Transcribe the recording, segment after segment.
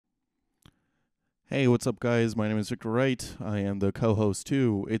Hey, what's up, guys? My name is Victor Wright. I am the co-host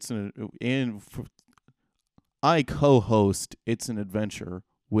too. I co-host It's an Adventure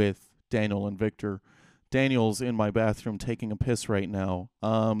with Daniel and Victor. Daniel's in my bathroom taking a piss right now.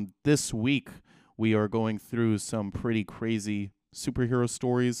 This week we are going through some pretty crazy superhero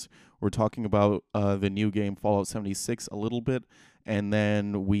stories. We're talking about the new game Fallout 76 a little bit, and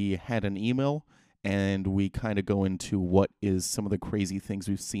then we had an email and we kind of go into what is some of the crazy things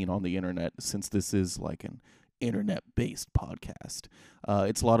we've seen on the internet, since this is like an internet-based podcast.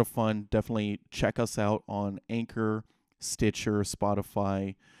 It's a lot of fun. Definitely check us out on Anchor, Stitcher,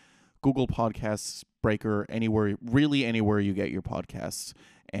 Spotify, Google Podcasts, Breaker, really anywhere you get your podcasts.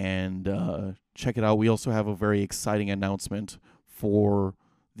 And check it out. We also have a very exciting announcement for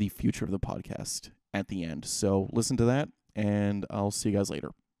the future of the podcast at the end. So listen to that, and I'll see you guys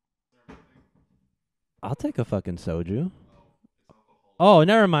later. I'll take a fucking soju. Oh,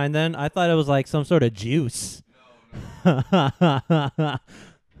 never mind then. I thought it was like some sort of juice.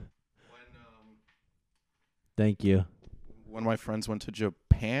 Thank you. When my friends went to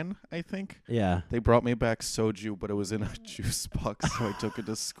Japan, I think, Yeah. they brought me back soju, but it was in a juice box, so I took it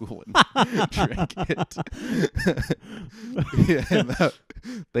to school and drank it. Yeah, and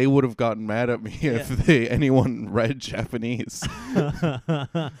they would have gotten mad at me if anyone read Japanese. Is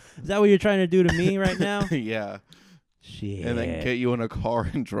that what you're trying to do to me right now? Yeah. Shit. And then get you in a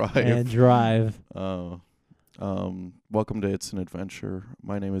car and drive. Welcome to It's an Adventure.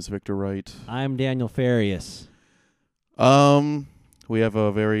 My name is Victor Wright. I'm Daniel Farias. We have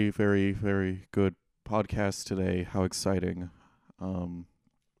a very, very, very good podcast today. How exciting.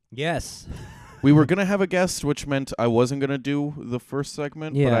 Yes. We were going to have a guest, which meant I wasn't going to do the first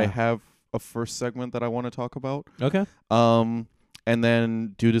segment, but I Yeah. have a first segment that I want to talk about. Okay. And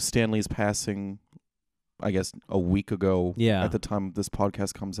then due to Stanley's passing, I guess a week ago Yeah. at the time this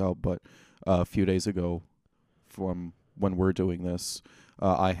podcast comes out, but a few days ago from when we're doing this,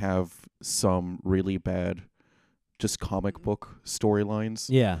 I have some really bad just comic book storylines.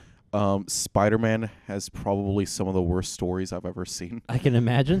 Yeah. Spider-Man has probably some of the worst stories I've ever seen. I can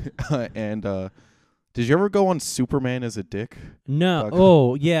imagine. And did you ever go on Superman as a dick? No.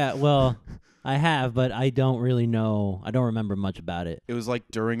 Oh, yeah. Well, I have, but I don't really know. I don't remember much about it. It was like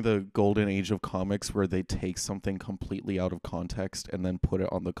during the golden age of comics where they take something completely out of context and then put it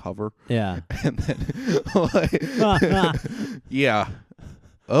on the cover. Yeah. And then, yeah.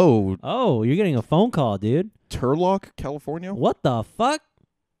 Oh, You're getting a phone call, dude. Turlock, California? What the fuck?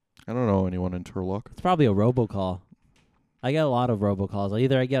 I don't know anyone in Turlock. It's probably a robocall. I get a lot of robocalls.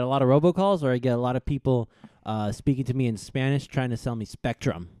 Either I get a lot of robocalls or I get a lot of people speaking to me in Spanish trying to sell me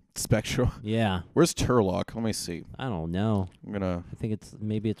Spectrum. Spectrum. Yeah. Where's Turlock? Let me see. I don't know. I think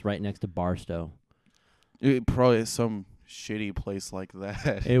maybe it's right next to Barstow. It probably is some shitty place like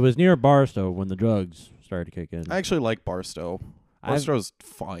that. It was near Barstow when the drugs started to kick in. I actually like Barstow. Barstow's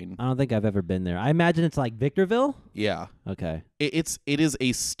fine. I don't think I've ever been there. I imagine it's like Victorville? Yeah. Okay. It is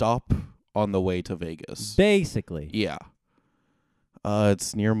a stop on the way to Vegas. Basically. Yeah.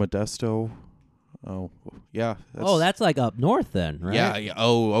 It's near Modesto. Oh, yeah. That's like up north then, right? Yeah.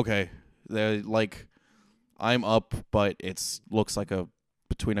 Oh, okay. I'm up, but looks like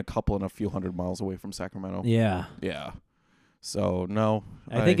between a couple and a few hundred miles away from Sacramento. Yeah. Yeah. So, no.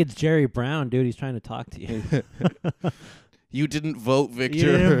 I think it's Jerry Brown, dude. He's trying to talk to you. You didn't vote, Victor. You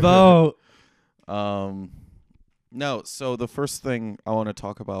didn't vote. No, so the first thing I want to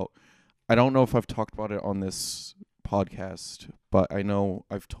talk about, I don't know if I've talked about it on this podcast, but I know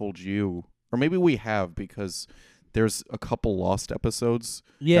I've told you, or maybe we have, because there's a couple lost episodes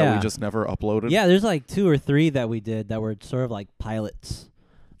that we just never uploaded. Yeah, there's like 2 or 3 that we did that were sort of like pilots.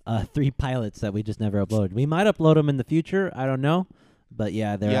 3 pilots that we just never uploaded. We might upload them in the future. I don't know. But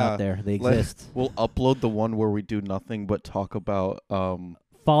yeah, they're out there. They exist. We'll upload the one where we do nothing but talk about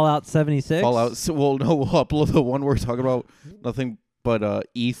Fallout 76? we'll upload the one where we're talking about nothing but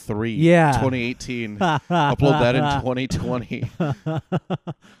E3 Yeah. 2018. Upload that in 2020.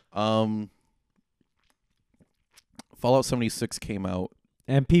 Fallout 76 came out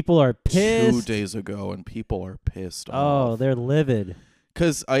And people are pissed. 2 days ago, and people are pissed Oh, off. they're livid.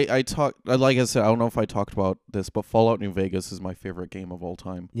 Because I talked, like I said, I don't know if I talked about this, but Fallout New Vegas is my favorite game of all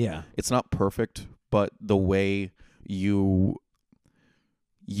time. Yeah. It's not perfect, but the way you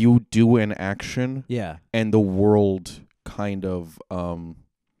do an action Yeah. and the world kind of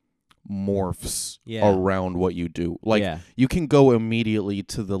morphs around what you do. Like, you can go immediately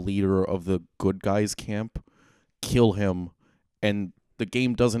to the leader of the good guys camp, kill him, and the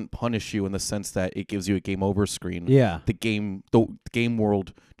game doesn't punish you in the sense that it gives you a game over screen. Yeah. The game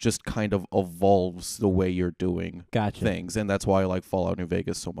world just kind of evolves the way you're doing Gotcha. things, and that's why I like Fallout New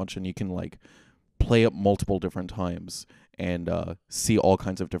Vegas so much. And you can like play it multiple different times and see all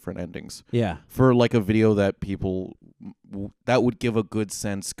kinds of different endings. Yeah. For like a video that people that would give a good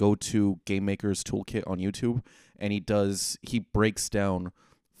sense, go to Game Maker's Toolkit on YouTube, and he breaks down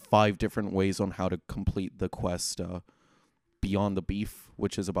 5 different ways on how to complete the quest Beyond the Beef,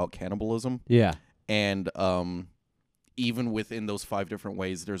 which is about cannibalism. Yeah. And even within those 5 different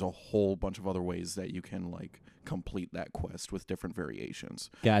ways, there's a whole bunch of other ways that you can like complete that quest with different variations.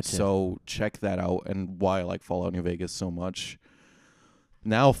 Gotcha. So check that out, and why I like Fallout New Vegas so much.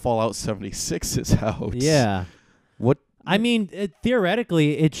 Now Fallout 76 is out. Yeah. What? I mean,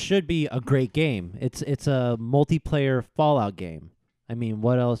 theoretically, it should be a great game. It's a multiplayer Fallout game. I mean,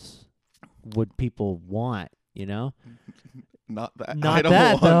 what else would people want, you know? Not that. Not I don't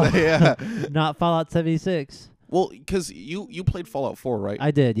that, want though. that. Yeah. Not Fallout 76. Well, because you played Fallout 4, right?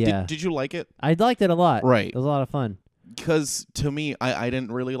 I did, yeah. Did you like it? I liked it a lot. Right. It was a lot of fun. Because to me, I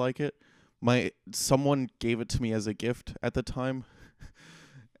didn't really like it. Someone gave it to me as a gift at the time.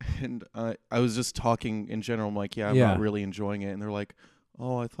 And I was just talking in general. I'm like, I'm not really enjoying it. And they're like,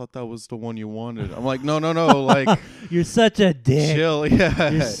 oh, I thought that was the one you wanted. I'm like, no. Like, you're such a dick. Chill,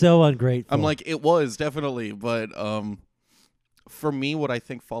 yeah. You're so ungrateful. I'm like, it was, definitely. But for me, what I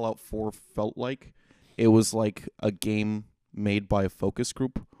think Fallout 4 felt like, it was like a game made by a focus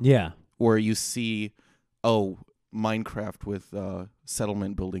group. Yeah. Where you see, Minecraft with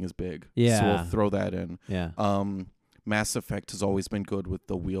settlement building is big. Yeah. So we'll throw that in. Yeah. Mass Effect has always been good with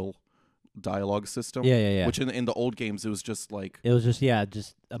the wheel dialogue system. Yeah. Which in the old games, it was just like... It was just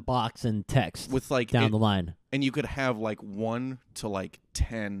a box and text with like down the line. And you could have like 1 to like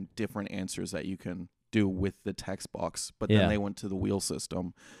 10 different answers that you can do with the text box. But then they went to the wheel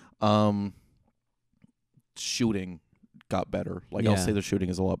system. Shooting got better. Like, I'll say the shooting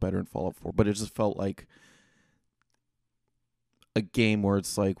is a lot better in Fallout 4. But it just felt like a game where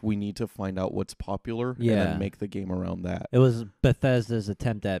it's like, we need to find out what's popular and then make the game around that. It was Bethesda's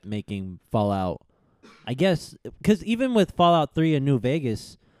attempt at making Fallout, I guess, because even with Fallout 3 and New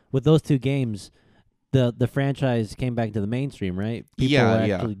Vegas, with those 2 games, the franchise came back to the mainstream, right? People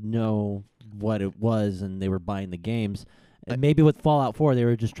actually know what it was, and they were buying the games. And maybe with Fallout 4, they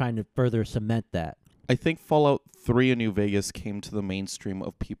were just trying to further cement that. I think Fallout 3 and New Vegas came to the mainstream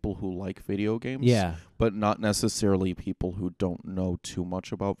of people who like video games. Yeah. But not necessarily people who don't know too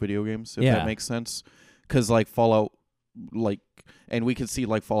much about video games, if that makes sense. Because, like, Fallout, and we can see,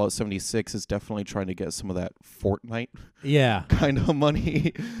 like, Fallout 76 is definitely trying to get some of that Fortnite kind of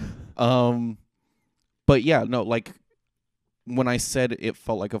money. But, yeah, no, like, when I said it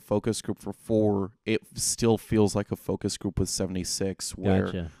felt like a focus group for 4, it still feels like a focus group with 76,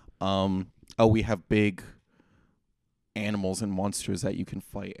 where, we have big animals and monsters that you can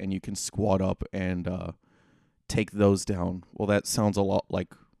fight, and you can squad up and take those down. Well, that sounds a lot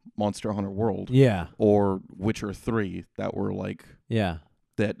like Monster Hunter World. Yeah. Or Witcher 3 that were like... Yeah.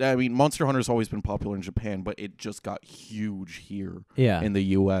 That, I mean, Monster Hunter's always been popular in Japan, but it just got huge here in the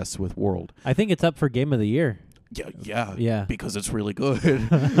U.S. with World. I think it's up for Game of the Year. Yeah. Because it's really good.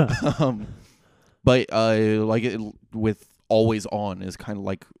 But with Always On is kind of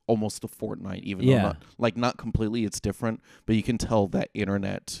like almost a Fortnite, even though not completely, it's different, but you can tell that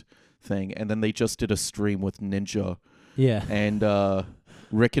internet thing. And then they just did a stream with Ninja and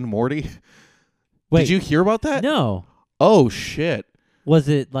Rick and Morty. Wait, did you hear about that? No. Oh, shit. Was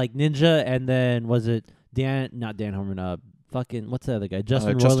it like Ninja, and then was it not Dan Harmon, what's the other guy?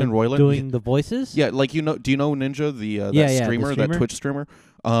 Justin Roiland doing the voices? Yeah, like, do you know Ninja, the streamer, that Twitch streamer?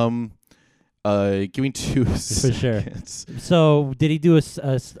 Give me 2 For seconds. Sure. So, did he do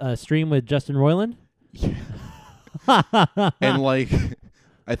a stream with Justin Roiland? Yeah. And, like,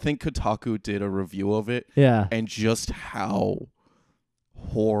 I think Kotaku did a review of it. Yeah. And just how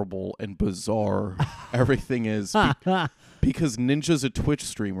horrible and bizarre everything is. Because Ninja's a Twitch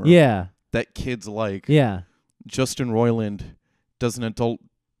streamer. Yeah. That kids like. Yeah. Justin Roiland does an adult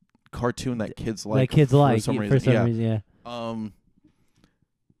cartoon that kids like. That kids like. For some reason, yeah.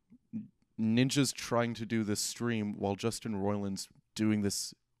 Ninja's trying to do this stream while Justin Roiland's doing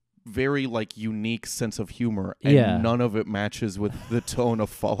this very, like, unique sense of humor, and none of it matches with the tone of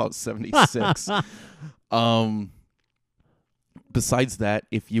Fallout 76. Besides that,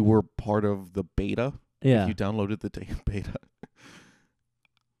 if you were part of the beta, if you downloaded the beta,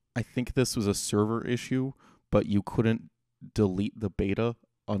 I think this was a server issue, but you couldn't delete the beta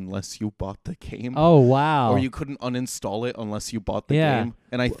unless you bought the game. Oh, wow. Or you couldn't uninstall it unless you bought the game.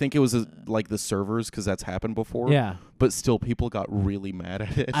 And I think it was like the servers, because that's happened before. Yeah. But still, people got really mad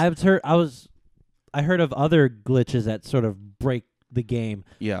at it. I heard of other glitches that sort of break the game.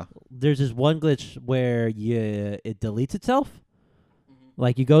 Yeah. There's this one glitch where it deletes itself.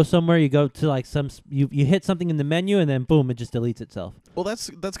 Like you go somewhere, you go to like you hit something in the menu, and then boom, it just deletes itself. Well, that's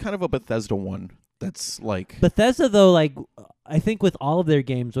kind of a Bethesda one. That's like Bethesda though, like I think with all of their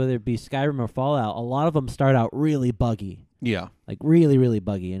games, whether it be Skyrim or Fallout, a lot of them start out really buggy. yeah. Like really, really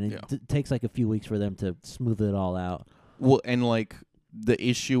buggy, and it Yeah. takes like a few weeks for them to smooth it all out. Well, and like the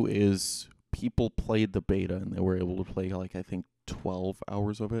issue is people played the beta and they were able to play like I think 12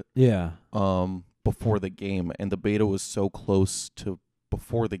 hours of it Yeah. before the game, and the beta was so close to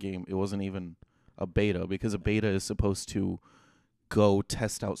before the game it wasn't even a beta, because a beta is supposed to go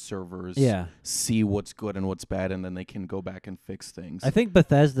test out servers, Yeah. see what's good and what's bad, and then they can go back and fix things. I think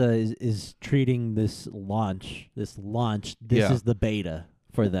Bethesda is treating this launch. This Yeah. is the beta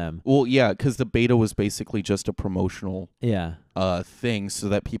for them. Well, yeah, because the beta was basically just a promotional Yeah. thing so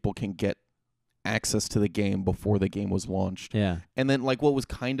that people can get access to the game before the game was launched. Yeah. And then like what was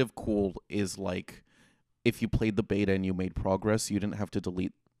kind of cool is like if you played the beta and you made progress, you didn't have to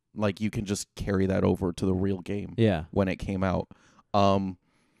delete, like you can just carry that over to the real game Yeah. when it came out.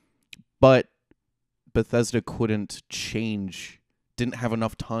 But Bethesda didn't have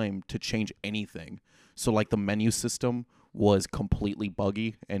enough time to change anything. So like the menu system was completely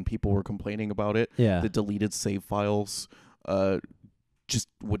buggy and people were complaining about it. Yeah. The deleted save files just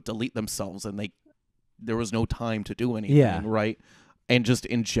would delete themselves, and there was no time to do anything, Yeah. right? And just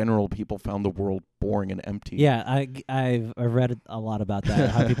in general, people found the world boring and empty. Yeah, I've read a lot about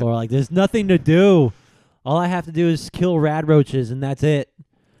that. How people are like, "There's nothing to do. All I have to do is kill rad roaches, and that's it."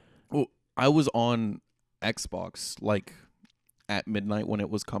 Well, I was on Xbox like at midnight when it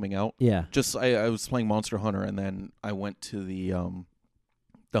was coming out. Yeah. Just I was playing Monster Hunter, and then I went to the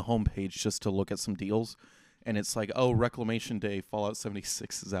homepage just to look at some deals, and it's like, oh, Reclamation Day, Fallout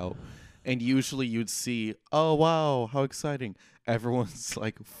 76 is out. And usually you'd see, oh, wow, how exciting. Everyone's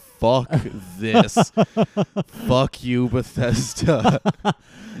like, fuck this. Fuck you, Bethesda.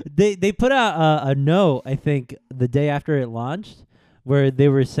 They put out a note, I think, the day after it launched, where they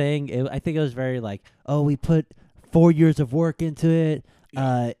were saying, I think it was very like, oh, we put 4 years of work into it.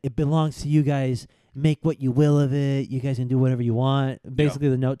 It belongs to you guys. Make what you will of it. You guys can do whatever you want. Basically,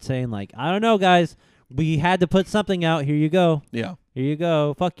 the note saying like, I don't know, guys. We had to put something out. Here you go. Yeah. Here you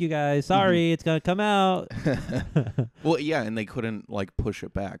go. Fuck you guys. Sorry, it's gonna come out. Well, yeah, and they couldn't like push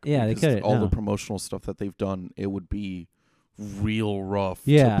it back. Yeah, they because couldn't, all no. the promotional stuff that they've done, it would be real rough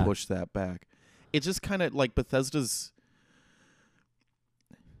Yeah. to push that back. It's just kind of like Bethesda's.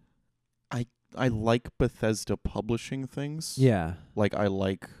 I like Bethesda publishing things. Yeah. Like I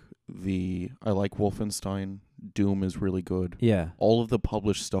like Wolfenstein. Doom is really good. Yeah. All of the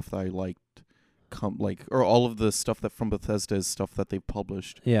published stuff that I liked, or all of the stuff that from Bethesda is stuff that they've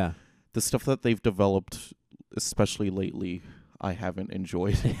published. Yeah. The stuff that they've developed, especially lately, I haven't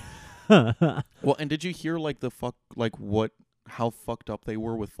enjoyed. Well, and did you hear how fucked up they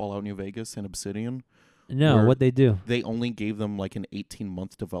were with Fallout New Vegas and Obsidian? No, Where what they do? They only gave them like an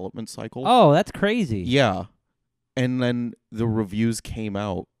 18-month development cycle. Oh, that's crazy. Yeah. And then the reviews came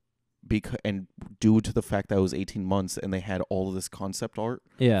out and due to the fact that it was 18 months and they had all of this concept art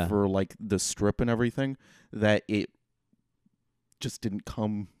Yeah. for like the strip and everything, that it just didn't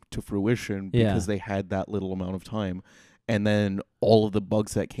come to fruition because they had that little amount of time. And then all of the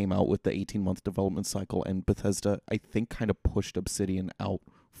bugs that came out with the 18-month development cycle, and Bethesda, I think, kind of pushed Obsidian out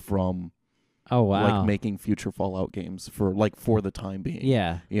from Oh wow. like making future Fallout games for the time being.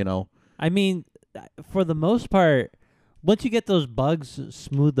 Yeah. You know? I mean, for the most part, once you get those bugs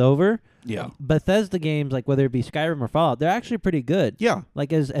smoothed over, Yeah. Bethesda games, like whether it be Skyrim or Fallout, they're actually pretty good. Yeah.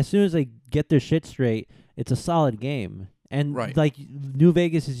 Like as soon as they get their shit straight, it's a solid game. And Right. like New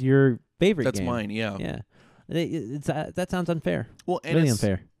Vegas is your favorite That's game. mine, yeah. Yeah. That sounds unfair. Well, and Really it's,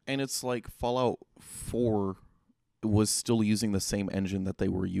 unfair. And it's like Fallout 4 was still using the same engine that they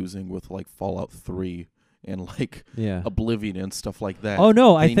were using with like Fallout 3 and like Yeah. Oblivion and stuff like that. Oh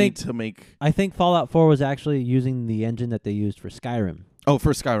no, They need to make I think Fallout 4 was actually using the engine that they used for Skyrim. Oh,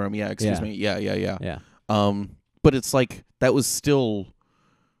 for Skyrim, yeah, excuse Yeah. me. Yeah. Yeah. But it's like that was still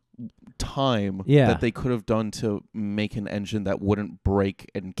time Yeah. that they could have done to make an engine that wouldn't break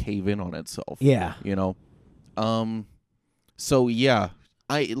and cave in on itself. Yeah. You know? So yeah,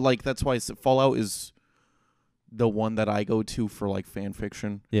 I like that's why Fallout is the one that I go to for like fan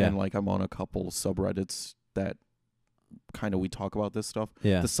fiction. Yeah. And like I'm on a couple subreddits that kind of we talk about this stuff.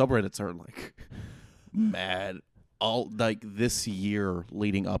 Yeah. The subreddits are like mad. All like this year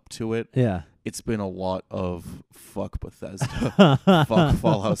leading up to it, Yeah. it's been a lot of fuck Bethesda, fuck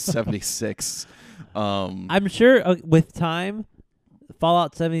Fallout 76. I'm sure with time,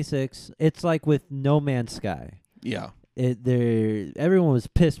 Fallout 76, it's like with No Man's Sky. Yeah. Everyone was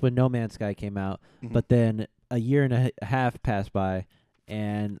pissed when No Man's Sky came out, Mhm. but then a year and a half passed by,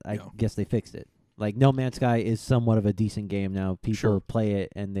 and I Yeah. guess they fixed it. Like No Man's Sky is somewhat of a decent game now. People Sure. play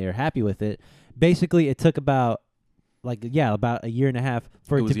it and they're happy with it. Basically, it took about about a year and a half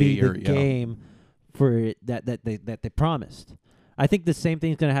for It it was to a be year, the yeah. game for it that they promised. I think the same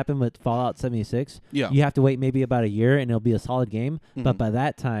thing's gonna happen with Fallout 76. Yeah. You have to wait maybe about a year and it'll be a solid game. But Mhm. by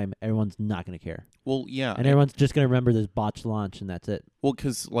that time, everyone's not gonna care, Well, yeah. and everyone's just gonna remember this botched launch and that's it. Well,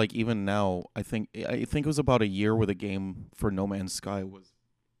 because like even now, I think it was about a year where the game for No Man's Sky was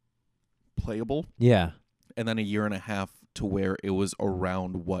playable, Yeah, and then a year and a half to where it was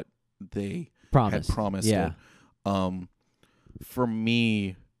around what they promise. had promised. Yeah, It. For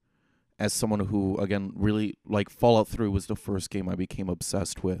me, as someone who again really like Fallout 3 was the first game I became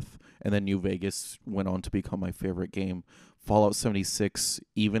obsessed with, and then New Vegas went on to become my favorite game. Fallout 76,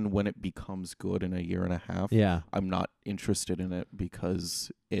 even when it becomes good in a year and a half, yeah, I'm not interested in it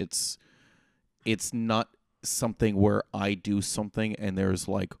because it's not something where I do something and there's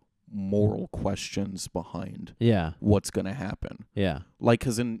like moral questions behind yeah, what's going to happen. yeah, Like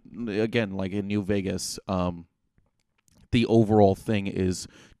cuz in New Vegas, the overall thing is,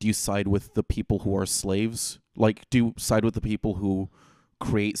 do you side with the people who are slaves? Like, do you side with the people who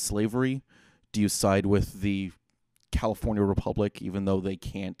create slavery? Do you side with the California Republic, even though they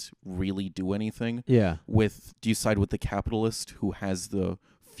can't really do anything? yeah, Do you side with the capitalist who has the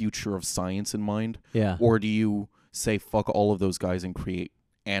future of science in mind? yeah, Or do you say fuck all of those guys and create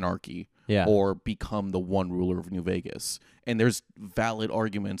anarchy yeah, or become the one ruler of New Vegas? And there's valid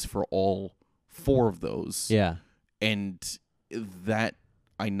arguments for all four of those. yeah. And that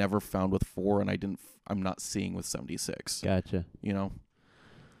I never found with 4, and I'm not seeing with 76. Gotcha. You know?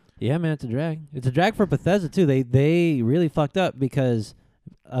 Yeah, man, it's a drag. It's a drag for Bethesda too. They really fucked up because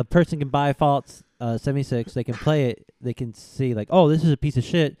a person can buy Fallout 76, they can play it, they can see like, oh, this is a piece of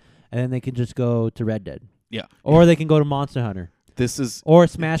shit, and then they can just go to Red Dead. Yeah. Or they can go to Monster Hunter. This is Or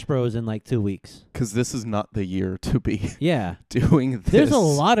Smash Bros in like 2 weeks. because this is not the year to be Yeah. doing this. There's a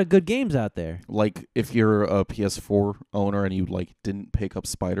lot of good games out there. Like if you're a PS4 owner and you like didn't pick up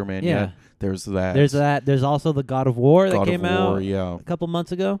Spider-Man Yeah. yet, there's that. There's that. There's also the God of War that God came of War, out yeah. a couple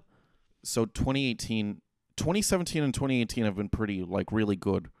months ago. So 2017 and 2018 have been pretty like really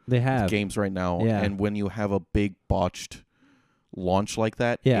good They have. games right now. Yeah. And when you have a big botched launch like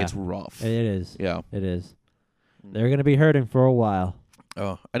that, Yeah. it's rough. It is. Yeah. It is. They're going to be hurting for a while.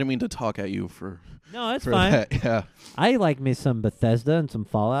 Oh, I didn't mean to talk at you for No, it's for fine. that. Yeah. I like me some Bethesda and some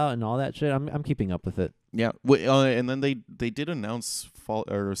Fallout and all that shit. I'm keeping up with it. Yeah. And then they did announce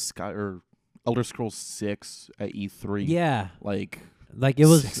Elder Scrolls 6 at E3 Yeah, like like it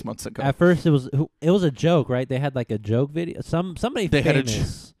was 6 months ago. at first. It was a joke, right? They had like a joke video. Somebody They had a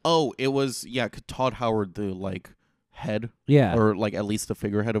famous. Oh, it was Todd Howard, the like head Yeah, or like at least the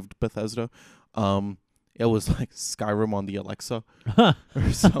figurehead of Bethesda. It was like Skyrim on the Alexa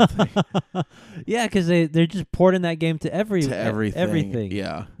or something. yeah, because they're just porting that game to Everything. everything.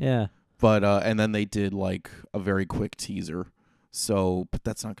 Yeah. Yeah. But and then they did like a very quick teaser. So, but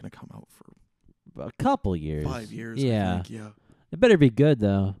that's not going to come out for A couple years. 5 years. Yeah. I think. Yeah. It better be good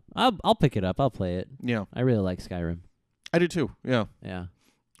though. I'll pick it up. I'll play it. Yeah. I really like Skyrim. I do too. Yeah. Yeah.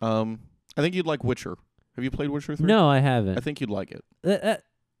 I think you'd like Witcher. Have you played Witcher 3? No, I haven't. I think you'd like it.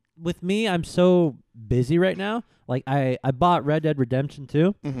 With me, I'm so busy right now. Like I bought Red Dead Redemption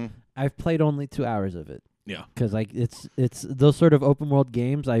 2. Mm-hmm. I've played only 2 hours of it. Yeah. Because like it's those sort of open world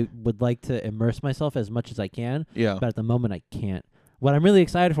games. I would like to immerse myself as much as I can, Yeah. but at the moment I can't. What I'm really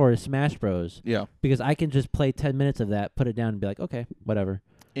excited for is Smash Bros. Yeah. Because I can just play 10 minutes of that, put it down, and be like, okay, whatever,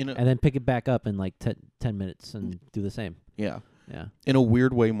 and then pick it back up in like 10 minutes and do the same. Yeah. Yeah. In a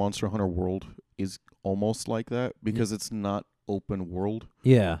weird way, Monster Hunter World is almost like that because it's not open world.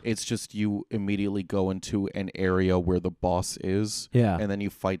 Yeah. It's just you immediately go into an area where the boss is, Yeah. and then you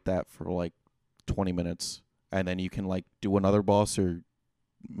fight that for like 20 minutes, and then you can like do another boss or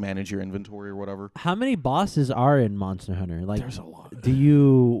manage your inventory or whatever. How many bosses are in Monster Hunter? Like, There's a lot. do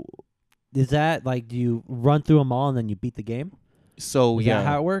you run through them all and then you beat the game? So Is that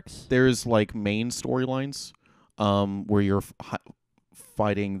how it works? there's like main storylines, where you're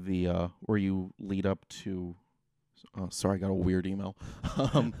fighting the where you lead up to. Oh, sorry, I got a weird email.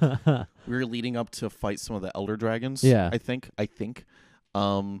 We were leading up to fight some of the Elder Dragons. Yeah. I think.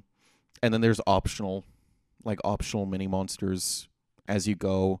 And then there's optional mini monsters as you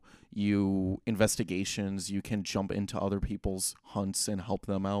go. Investigations. You can jump into other people's hunts and help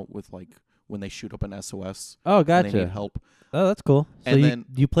them out with like when they shoot up an SOS. Oh, And they need gotcha. help. Oh, that's cool. So And you then-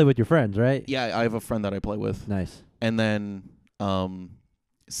 you play with your friends, right? Yeah, I have a friend that I play with. Nice. And then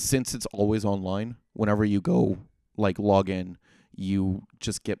since it's always online, whenever you go like log in, you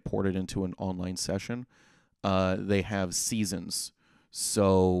just get ported into an online session. They have seasons.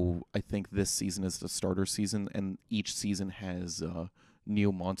 So I think this season is the starter season, and each season has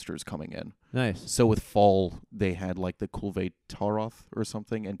new monsters coming in. Nice. So with fall, they had like the Kulve Taroth or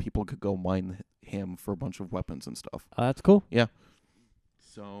something, and people could go mine him for a bunch of weapons and stuff. Oh, that's cool.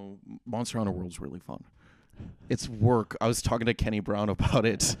 So Monster Hunter World's really fun. It's work. I was talking to Kenny Brown about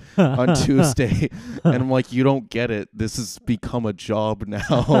it on Tuesday, and I'm like, you don't get it. This has become a job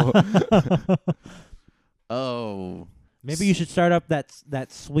now. Oh. Maybe you should start up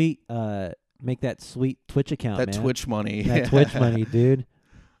that sweet make that sweet Twitch account, That man. Twitch money. That Twitch money, dude.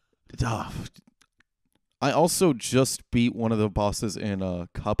 I also just beat one of the bosses in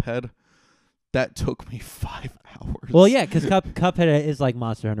Cuphead. That took me 5 hours. Well, yeah, because Cuphead is like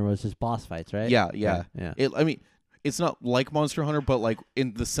Monster Hunter World, it's just boss fights, right? Yeah. Yeah. It's not like Monster Hunter, but like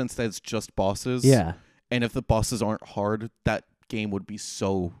in the sense that it's just bosses. Yeah. And if the bosses aren't hard, that game would be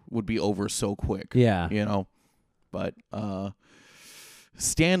over so quick. Yeah. You know? But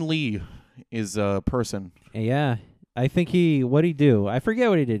Stan Lee is a person. Yeah. I think what'd he do? I forget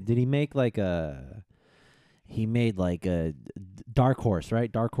what he did. Did he make like he made like a Dark Horse,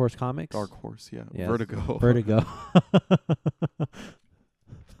 right? Dark Horse Comics? Dark Horse, yeah. Yes. Vertigo. Vertigo.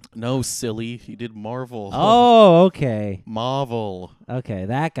 No, silly. He did Marvel. Oh, okay. Marvel. Okay,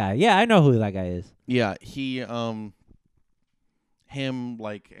 that guy. Yeah, I know who that guy is. Yeah, he him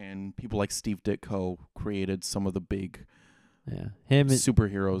and people like Steve Ditko created some of the big Him and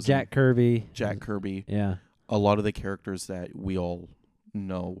superheroes. Jack Kirby. Jack Kirby. Yeah. A lot of the characters that we all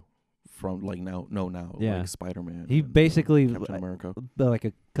know from now, like Spider-Man. He and, basically Captain America. like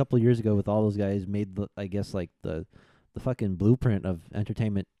a couple years ago with all those guys made I guess like the fucking blueprint of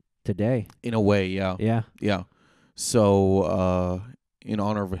entertainment today. In a way, yeah. Yeah. Yeah. So, in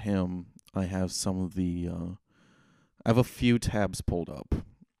honor of him, I have some of the I have a few tabs pulled up.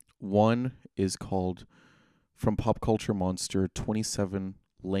 One is called From Pop Culture Monster 27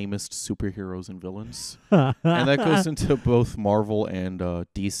 Lamest Superheroes and Villains. And that goes into both Marvel and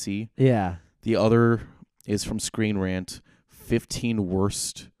DC. Yeah. The other is from Screen Rant 15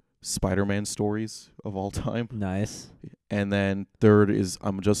 Worst Spider-Man Stories of All Time. Nice. And then third is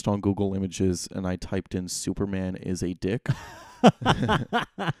I'm just on Google Images and I typed in Superman is a dick.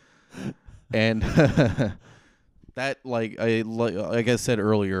 And that like I said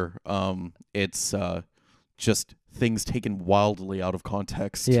earlier, it's just things taken wildly out of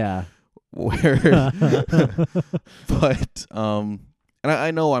context. Yeah. Where but and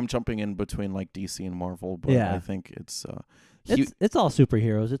I know I'm jumping in between like DC and Marvel, but Yeah. I think it's it's all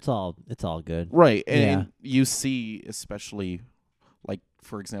superheroes. It's all good. right. And Yeah. you see especially like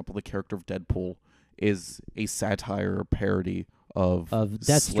for example the character of Deadpool is a satire or parody of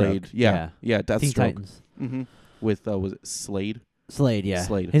Deathstroke. Slade. Yeah, Teen Deathstroke. Titans. Mm-hmm. With was it Slade? Slade, yeah.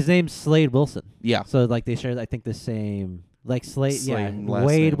 Slade. His name's Slade Wilson. Yeah. So like they share I think the same like Slade Same yeah. last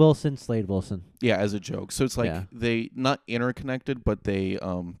Wade name. Wilson, Slade Wilson. Yeah, as a joke. So it's like Yeah. they not interconnected, but they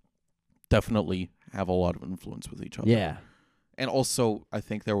definitely have a lot of influence with each other. Yeah. And also, I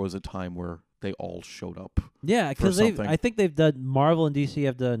think there was a time where they all showed up. Yeah, for because something. I think they've done Marvel and DC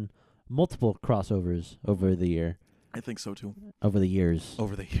have done multiple crossovers over the year. I think so too. Over the years.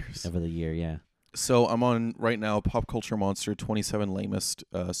 Over the years. Over the year, yeah. So I'm on right now Pop Culture Monster 27 Lamest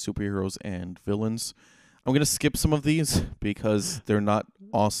Superheroes and Villains. I'm going to skip some of these because they're not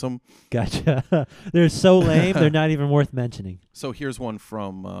awesome. Gotcha. They're so lame, they're not even worth mentioning. So here's one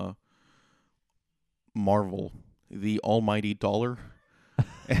from Marvel, the Almighty Dollar.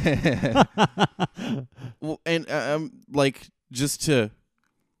 Well, and like just to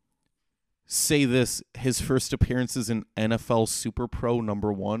say this, his first appearance is in NFL Super Pro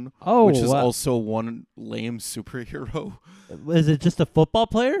 #1, Oh, which is wow. also one lame superhero. Is it just a football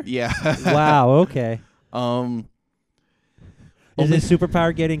player? Yeah. Wow, okay. Only- Is his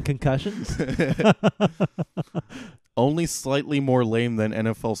superpower getting concussions? Only slightly more lame than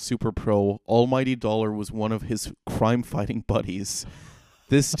NFL Super Pro, Almighty Dollar was one of his crime-fighting buddies.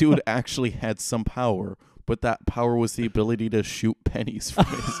 This dude actually had some power, but that power was the ability to shoot pennies from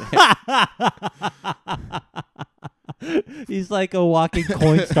his hand. He's like a walking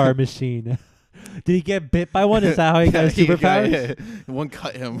Coinstar machine. Did he get bit by one? Is that how he got his superpowers? One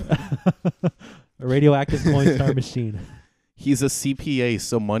cut him. A radioactive Coinstar machine. He's a CPA,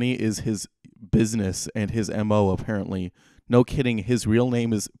 so money is his business and his MO, apparently. No kidding, his real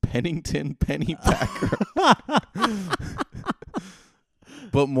name is Pennington Pennypacker.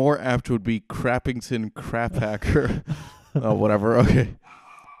 But more apt would be Crappington Craphacker. Oh, whatever, okay.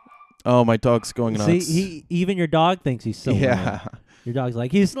 Oh, my dog's going nuts. See, even your dog thinks he's so yeah. lame. Your dog's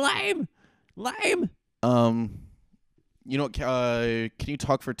like, he's lame. Lame. You know what, can you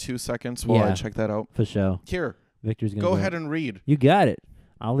talk for 2 seconds while I Yeah. check that out? For sure. Here, Victor's gonna Go ahead and read. You got it.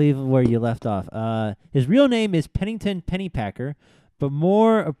 I'll leave where you left off. His real name is Pennington Pennypacker, but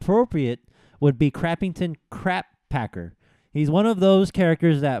more appropriate would be Crappington Crappacker. He's one of those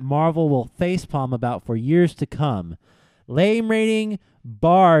characters that Marvel will facepalm about for years to come. Lame rating,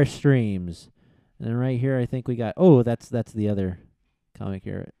 bar streams. And then right here, I think we got... Oh, that's the other comic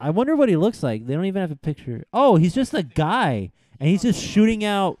here. I wonder what he looks like. They don't even have a picture. Oh, he's just a guy, and he's just shooting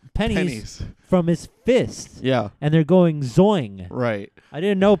out pennies. From his fist. Yeah. And they're going zoing. Right. I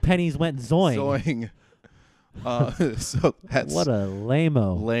didn't know pennies went zoing. Zoing. So that's what a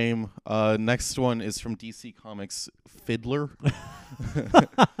lame-o. lame. Next one is from DC Comics, Fiddler.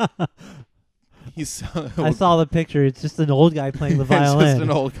 I saw the picture. It's just an old guy playing the violin. It's just an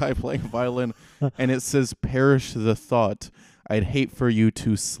old guy playing violin. And it says, perish the thought. I'd hate for you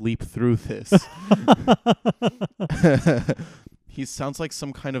to sleep through this. He sounds like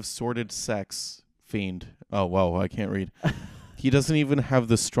some kind of sordid sex fiend. Oh, wow, I can't read. He doesn't even have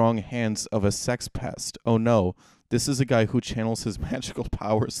the strong hands of a sex pest. Oh, no. This is a guy who channels his magical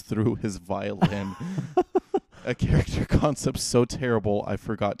powers through his violin. A character concept so terrible, I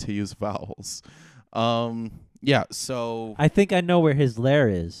forgot to use vowels. Yeah, so... I think I know where his lair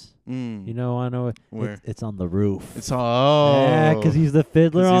is. You know, I know where it's on the roof. It's yeah, because he's the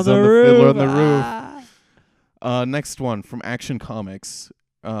fiddler on he's the on roof. Fiddler on the roof. Next one from Action Comics,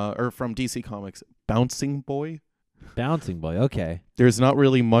 or from DC Comics, Bouncing Boy. Bouncing Boy. Okay. There's not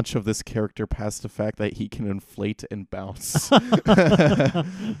really much of this character past the fact that he can inflate and bounce,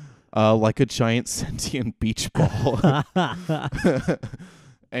 like a giant sentient beach ball.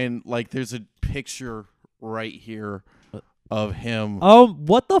 And like, there's a picture right here of him. Oh,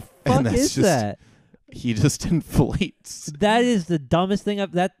 what the fuck that's is just- that? He just inflates. That is the dumbest thing.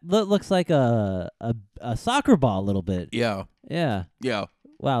 That looks like a soccer ball a little bit. Yeah. Yeah. Yeah.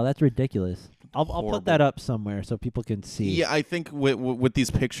 Wow, that's ridiculous. I'll Horrible. put that up somewhere so people can see. Yeah, I think with these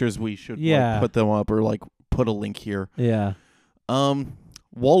pictures we should Yeah. put them up or like put a link here. Yeah.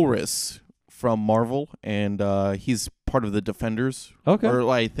 Walrus from Marvel, and he's part of the Defenders. Okay. Or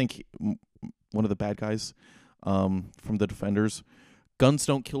I think one of the bad guys from the Defenders. Guns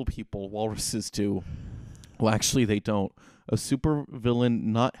don't kill people, walruses do. Well, actually, they don't. A supervillain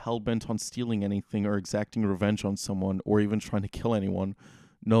not hell-bent on stealing anything or exacting revenge on someone or even trying to kill anyone.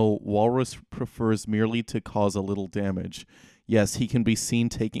 No, Walrus prefers merely to cause a little damage. Yes, he can be seen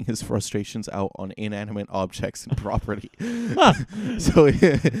taking his frustrations out on inanimate objects and property. So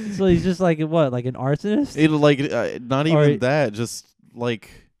he's just like what, like an arsonist? Not even that, just like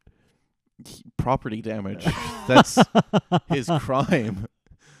property damage. That's his crime.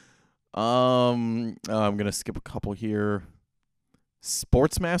 I'm gonna skip a couple here.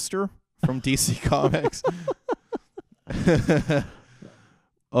 Sportsmaster from DC Comics.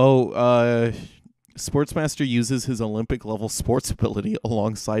 Sportsmaster uses his Olympic-level sports ability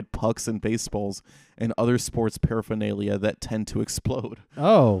alongside pucks and baseballs and other sports paraphernalia that tend to explode.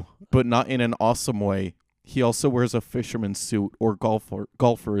 Oh. But not in an awesome way. He also wears a fisherman's suit or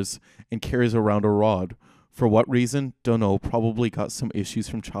golfers and carries around a rod. For what reason? Don't know. Probably got some issues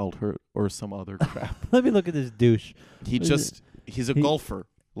from childhood or some other crap. Let me look at this douche. He's a golfer.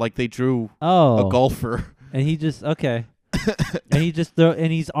 Like they drew a golfer. And he just, okay. And he just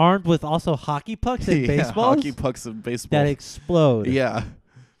and he's armed with also hockey pucks and baseballs? Hockey pucks and baseballs. That explode. Yeah.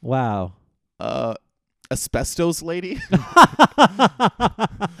 Wow. Asbestos Lady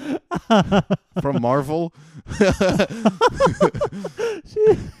from Marvel.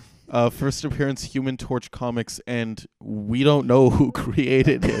 First appearance, Human Torch Comics, and we don't know who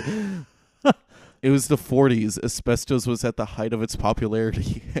created it. It was the 40s. Asbestos was at the height of its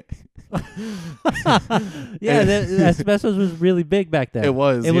popularity. Yeah, asbestos was really big back then. It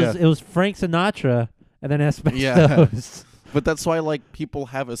was. It was Frank Sinatra and then asbestos. Yeah. But that's why like people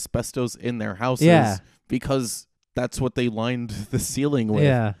have asbestos in their houses. Yeah. Because that's what they lined the ceiling with.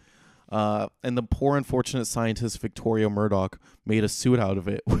 Yeah. And the poor unfortunate scientist Victoria Murdoch made a suit out of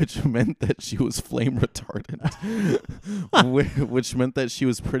it, which meant that she was flame retardant, which meant that she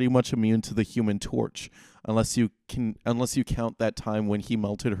was pretty much immune to the Human Torch, unless you count that time when he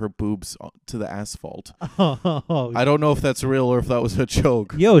melted her boobs to the asphalt. Oh, I don't know if that's real or if that was a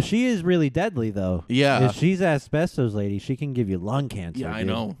joke. Yo, she is really deadly though. Yeah, if she's asbestos lady, she can give you lung cancer. Yeah,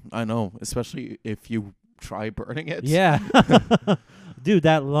 dude. I know, especially if you try burning it. Yeah. Dude,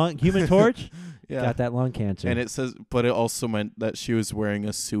 that Human Torch yeah. got that lung cancer. And it says, but it also meant that she was wearing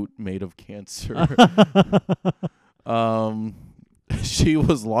a suit made of cancer. She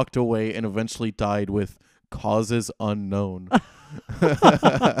was locked away and eventually died with causes unknown.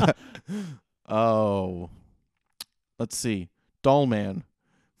 Oh. Let's see. Dollman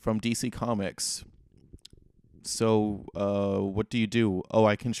from DC Comics. So, what do you do? Oh,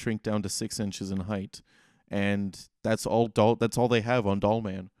 I can shrink down to 6 inches in height, and that's all. That's all they have on Doll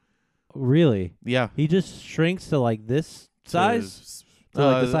Man. Really? Yeah, He just shrinks to like this size? To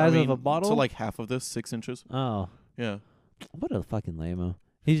like the size of a bottle? To like half of this, 6 inches. Oh. Yeah, What a fucking lame-o.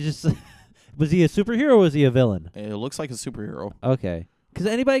 He's just... Was he a superhero or was he a villain? it looks like a superhero. Okay. Because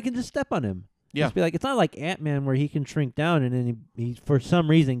anybody can just step on him. Yeah. Just be like, it's not like Ant-Man where he can shrink down and then he for some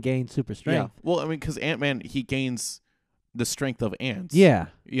reason gains super strength. Yeah. Well, I mean, because Ant-Man, he gains the strength of ants. Yeah.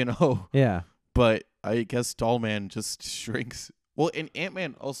 You know? Yeah. But I guess Doll Man just shrinks. Well, and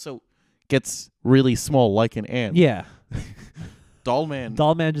Ant-Man also gets really small like an ant. Yeah. Doll Man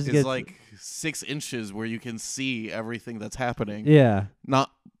Dollman just is gets... like 6 inches where you can see everything that's happening. Yeah.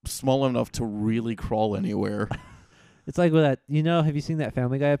 Not small enough to really crawl anywhere. It's like with that, have you seen that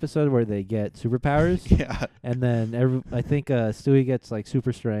Family Guy episode where they get superpowers? Yeah. And then I think Stewie gets like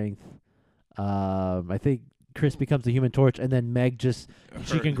super strength. I think Chris becomes a Human Torch, and then Meg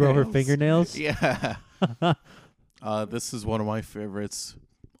she can grow her nails. fingernails. Yeah. This is one of my favorites.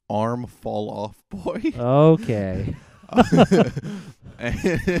 Arm fall off boy. Okay.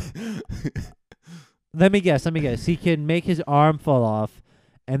 Let me guess. He can make his arm fall off,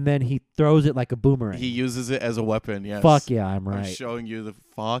 and then he throws it like a boomerang. He uses it as a weapon, yes. Fuck yeah, I'm I'm right. showing you the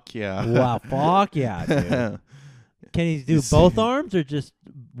fuck yeah. Wow, fuck yeah, dude. Can he do both arms or just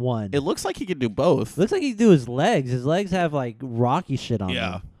one? It looks like he can do both. Looks like he can do his legs. His legs have like rocky shit on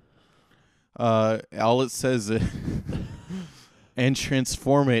Yeah. them. All it says is and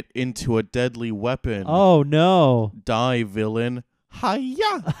transform it into a deadly weapon. Oh no. Die, villain.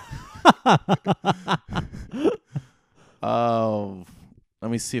 Hiya.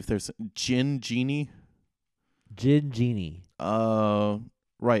 Let me see if there's Jin Genie. Jin Genie.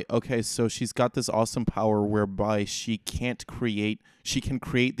 Right. Okay. So she's got this awesome power whereby she can create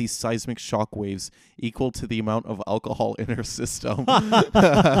these seismic shock waves equal to the amount of alcohol in her system.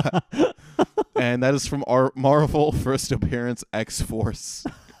 And that is from our Marvel first appearance X-Force.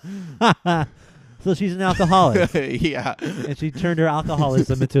 So she's an alcoholic. Yeah. And she turned her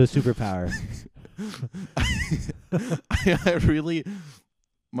alcoholism into a superpower. I really,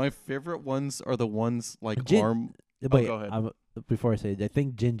 my favorite ones are the ones like arm. Wait, go ahead. Before I say it, I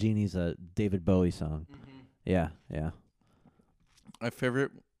think Jin Genie's a David Bowie song. Mm-hmm. Yeah, yeah. My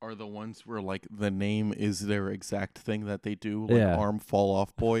favorite are the ones where like the name is their exact thing that they do, like Yeah. Arm Fall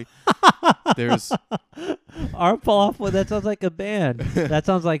Off Boy. There's Arm Fall Off Boy. That sounds like a band. That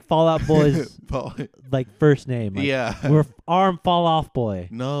sounds like Fall Out Boy's like first name. Like, yeah. we're Arm Fall Off Boy.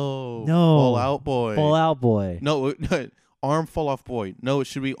 No. No. Fall Out Boy. Fall Out Boy. No, Arm Fall Off Boy. No, it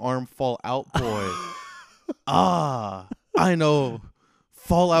should be Arm Fall Out Boy. I know.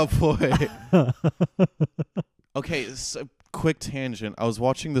 Fall Out Boy. Okay, so quick tangent. I was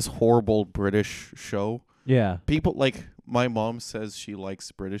watching this horrible British show. Yeah. People like my mom says she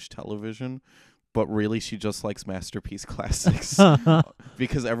likes British television, but really she just likes Masterpiece Classics.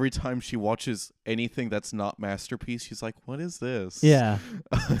 Because every time she watches anything that's not Masterpiece, she's like, "What is this?" Yeah.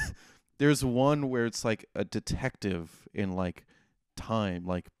 There's one where it's like a detective in like time,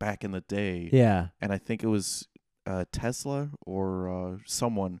 like back in the day. Yeah. And I think it was Tesla or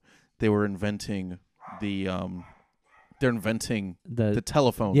someone. They were inventing the the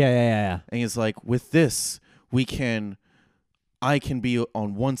telephone. Yeah. And he's like, with this, I can be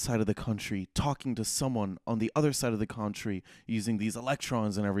on one side of the country talking to someone on the other side of the country using these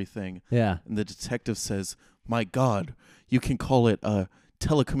electrons and everything. Yeah. And the detective says, "My God, you can call it a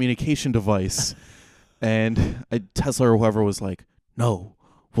telecommunication device." And Tesla or whoever was like, "No,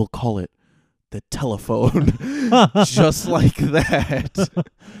 we'll call it the telephone." Just like that.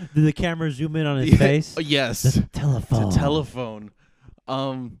 Did the camera zoom in on his face? Yes. The telephone. The telephone.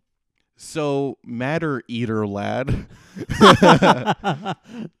 So Matter Eater lad.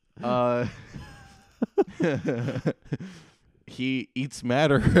 He eats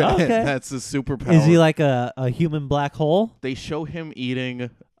matter. Okay. That's his superpower. Is he like a human black hole? They show him eating.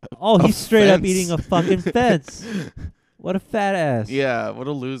 Oh, a he's straight up fence. eating a fucking fence. What a fat ass. Yeah, what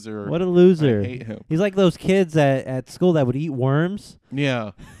a loser. What a loser. I hate him. He's like those kids at school that would eat worms.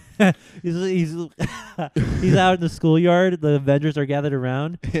 Yeah. He's he's out in the schoolyard. The Avengers are gathered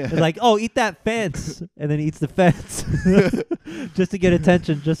around. Yeah. They're like, "Oh, eat that fence," and then eats the fence just to get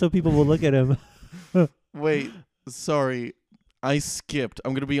attention, just so people will look at him. Wait, sorry. I skipped.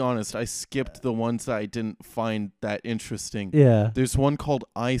 I'm going to be honest. I skipped the ones that I didn't find that interesting. Yeah. There's one called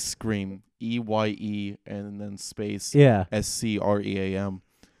Ice Cream, EYE, and then space Yeah. SCREAM.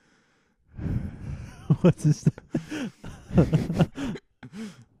 What's this?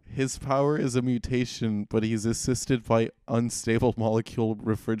 His power is a mutation, but he's assisted by unstable molecule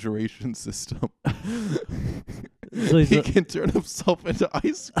refrigeration system. So he's He can turn himself into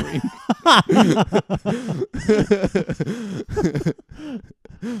ice cream.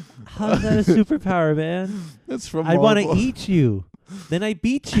 How's that a superpower, man? That's from I want to Marvel. eat you. Then I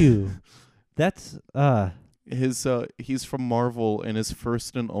beat you. That's He's from Marvel, and his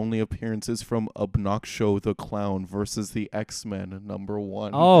first and only appearance is from Obnoxio the Clown versus the X-Men #1.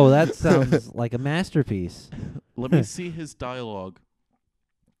 Oh, that sounds like a masterpiece. Let me see his dialogue.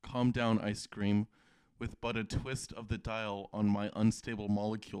 Calm down, ice cream. With but a twist of the dial on my unstable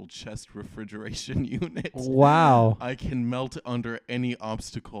molecule chest refrigeration unit, Wow. I can melt under any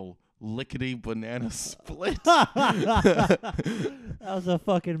obstacle. Lickety banana split. That was a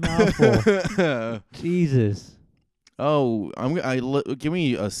fucking mouthful. Jesus. Oh, give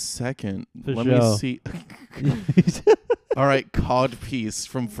me a second. For Let sure. me see. All right, Codpiece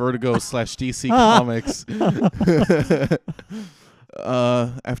from Vertigo / DC Comics.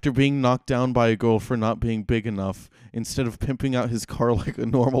 After being knocked down by a girl for not being big enough, instead of pimping out his car like a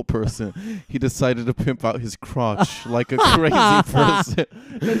normal person, he decided to pimp out his crotch like a crazy person.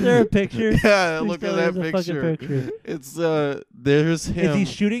 Is there a picture? Yeah, Please look tell at me that there's a fucking picture. It's there's him. Is he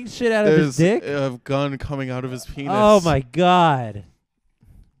shooting shit out of his There's dick? a gun coming out of his penis. Oh my god.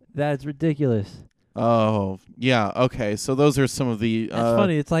 That's ridiculous. Oh, yeah. Okay, so those are some of the. That's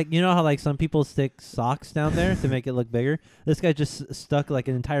funny. It's like, you know how like some people stick socks down there to make it look bigger? This guy just stuck like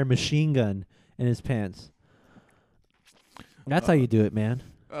an entire machine gun in his pants. That's how you do it, man.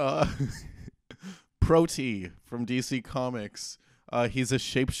 Proti from DC Comics. He's a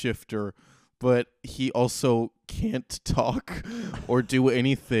shapeshifter, but he also can't talk or do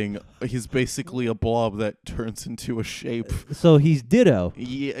anything. He's basically a blob that turns into a shape. So he's Ditto.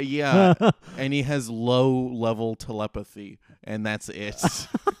 Yeah, and he has low-level telepathy, and that's it.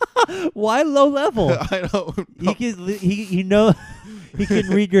 Why low level? I don't know. He can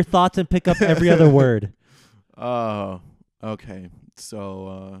read your thoughts and pick up every other word. Oh, okay.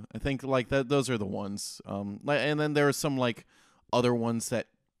 So I think like that. Those are the ones. And then there are some like other ones that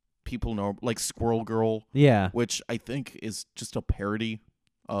people know, like Squirrel Girl, Yeah. which I think is just a parody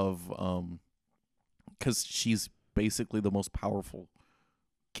of because she's basically the most powerful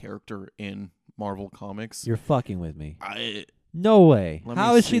character in Marvel Comics. You're fucking with me. I No way. Let me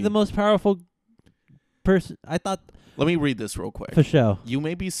How is she see. the most powerful person? I thought Let me read this real quick. for sure. You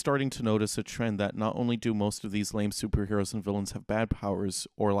may be starting to notice a trend that not only do most of these lame superheroes and villains have bad powers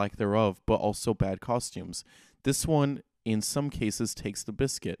or lack thereof, but also bad costumes. This one, in some cases, takes the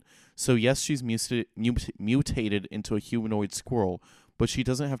biscuit. So yes, she's mutated into a humanoid squirrel, but she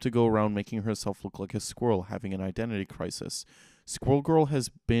doesn't have to go around making herself look like a squirrel having an identity crisis. Squirrel Girl has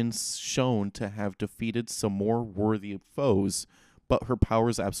been shown to have defeated some more worthy foes, but her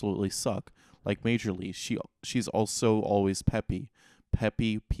powers absolutely suck. Like majorly, she's also always peppy.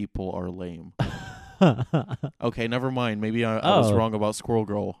 Peppy people are lame. Okay, never mind. Maybe I was Oh. wrong about Squirrel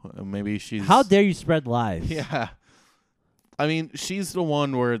Girl. Maybe she's... How dare you spread lies? Yeah. I mean, she's the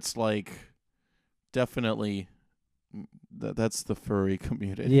one where it's like, definitely, that's the furry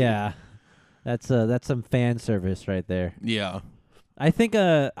community. Yeah. That's some fan service right there. Yeah. I think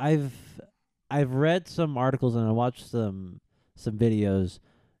I've read some articles and I watched some videos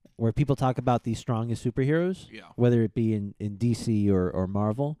where people talk about the strongest superheroes, Yeah. whether it be in DC or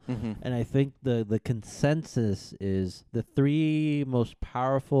Marvel. Mm-hmm. And I think the consensus is the three most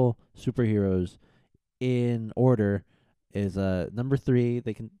powerful superheroes in order is number 3,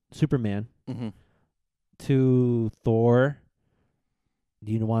 Superman, Mm-hmm. 2, Thor.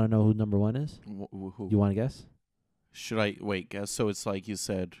 Do you want to know who number 1 is? Who? You want to guess? Should I wait? Guess. So it's like you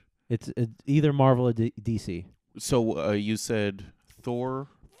said. It's either Marvel or DC. So you said Thor.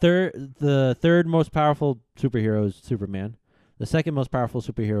 The third most powerful superhero is Superman. The second most powerful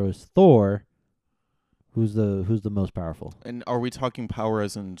superhero is Thor. Who's the most powerful? And are we talking power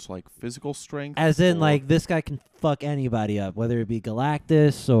as in like physical strength? As in, or- like, this guy can fuck anybody up, whether it be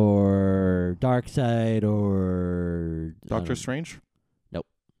Galactus or Darkseid or Doctor Strange?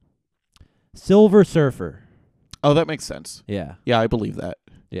 Silver Surfer. Oh, that makes sense. Yeah, Yeah, I believe that.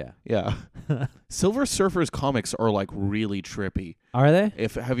 yeah. Yeah. Silver Surfer's comics are like really trippy. Are they?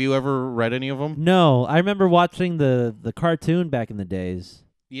 Have you ever read any of them? No, I remember watching the cartoon back in the days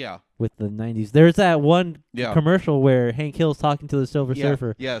Yeah. with the 90s. There's that one Yeah. commercial where Hank Hill's talking to the Silver Yeah,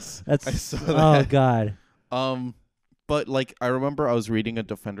 Surfer. Yes. That's I saw oh that. god. But like I remember I was reading a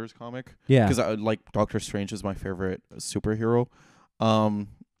Defenders comic Yeah. because I like Doctor Strange is my favorite superhero.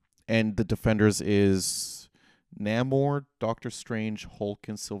 And the Defenders is Namor, Doctor Strange, Hulk,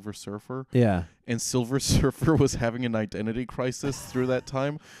 and Silver Surfer. Yeah. And Silver Surfer was having an identity crisis through that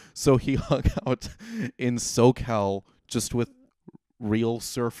time, so he hung out in SoCal just with real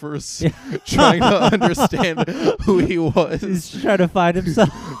surfers, trying to understand who he was. He's trying to find himself.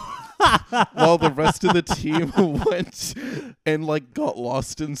 While the rest of the team went and like got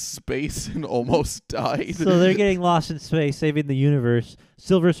lost in space and almost died. So they're getting lost in space, saving the universe.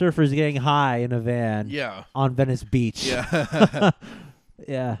 Silver Surfer's getting high in a van Yeah. on Venice Beach. Yeah.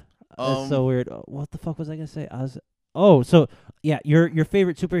 Yeah. That's so weird. What the fuck was I gonna say? Your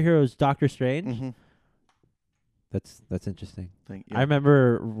favorite superhero is Doctor Strange. Mm-hmm. That's interesting. Thank you. I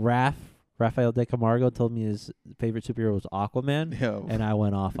remember Rafael de Camargo told me his favorite superhero was Aquaman, and I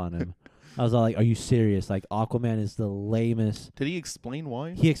went off on him. I was all like, "Are you serious? Like Aquaman is the lamest." Did he explain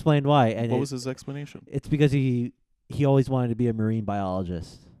why? He explained why, and What was his explanation? it's because he always wanted to be a marine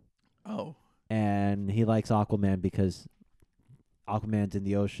biologist, Oh. and he likes Aquaman because Aquaman's in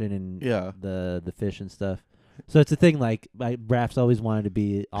the ocean and Yeah. the fish and stuff. So it's a thing. Like Raph's always wanted to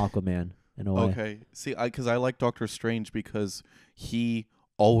be Aquaman in a way. Okay. See, because I like Doctor Strange because he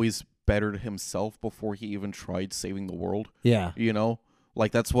always bettered himself before he even tried saving the world. Yeah. You know?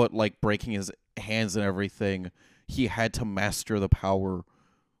 Like, that's what, like, breaking his hands and everything, he had to master the power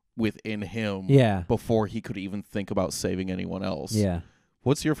within him Yeah. before he could even think about saving anyone else. Yeah.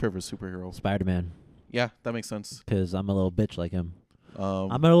 What's your favorite superhero? Spider-Man. Yeah, that makes sense. Because I'm a little bitch like him.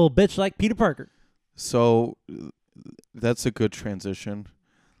 I'm I'm a little bitch like Peter Parker. So that's a good transition.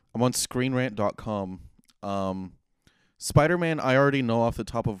 I'm on ScreenRant.com. Spider-Man, I already know off the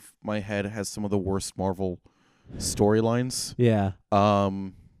top of my head, has some of the worst Marvel storylines. Yeah.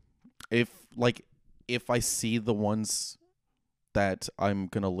 If I see the ones that I'm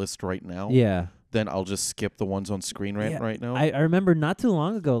gonna list right now, Yeah. then I'll just skip the ones on Screen Rant Yeah, right now. I remember not too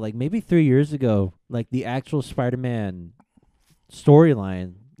long ago, like maybe 3 years ago, like the actual Spider-Man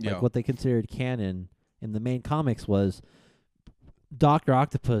storyline, Yeah. like what they considered canon in the main comics was Dr.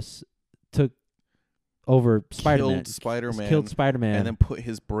 Octopus took over Spider-Man. Killed Spider-Man, Killed Spider-Man. and then put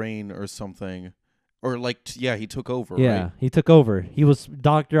his brain or something, or like he took over. Yeah, right? he took over. He was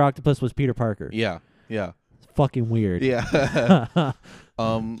Dr. Octopus was Peter Parker. Yeah. It's fucking weird. Yeah.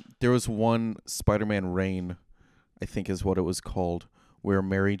 There was one Spider-Man Reign, I think is what it was called, where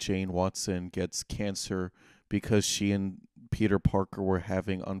Mary Jane Watson gets cancer because she and Peter Parker were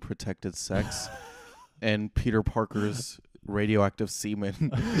having unprotected sex, and Peter Parker's radioactive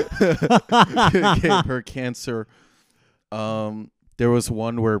semen gave her cancer. There was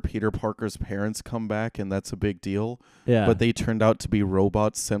one where Peter Parker's parents come back, and that's a big deal. Yeah. But they turned out to be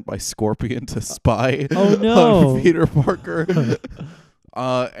robots sent by Scorpion to spy Oh, no. on Peter Parker.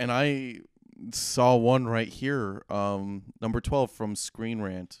 And I saw one right here, number 12 from Screen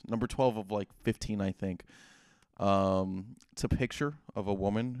Rant. Number 12 of like 15, I think. It's a picture of a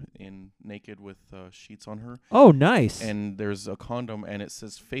woman naked with sheets on her. Oh, nice. And there's a condom, and it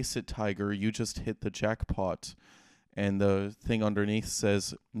says, "Face it, Tiger, you just hit the jackpot." And the thing underneath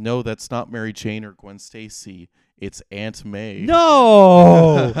says, "No, that's not Mary Jane or Gwen Stacy. It's Aunt May."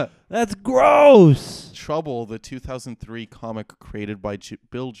 No! That's gross. Trouble, the 2003 comic created by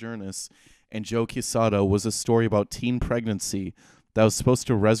Bill Jernis and Joe Quesada, was a story about teen pregnancy that was supposed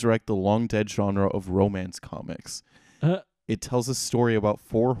to resurrect the long-dead genre of romance comics. It tells a story about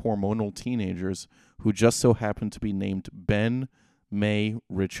 4 hormonal teenagers who just so happen to be named Ben, May,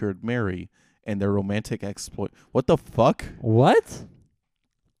 Richard, Mary, and their romantic exploit. What the fuck? What?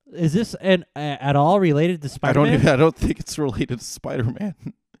 Is this at all related to Spider-Man? I don't think it's related to Spider-Man.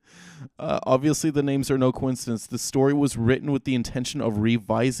 Obviously, the names are no coincidence. The story was written with the intention of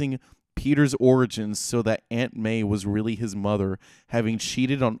revising Peter's origins so that Aunt May was really his mother, having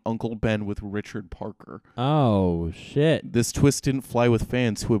cheated on Uncle Ben with Richard Parker. Oh, shit. This twist didn't fly with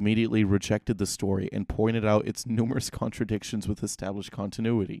fans, who immediately rejected the story and pointed out its numerous contradictions with established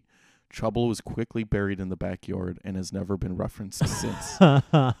continuity. Trouble was quickly buried in the backyard and has never been referenced since.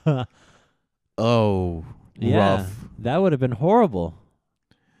 Oh, Yeah, rough. that would have been horrible.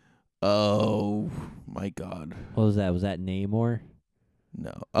 Oh, my God. What was that? Was that Namor?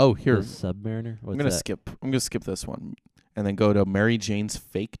 No. Oh, here. The Submariner? What's I'm gonna that? skip. I'm gonna skip this one, and then go to Mary Jane's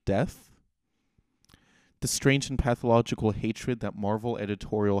fake death. The strange and pathological hatred that Marvel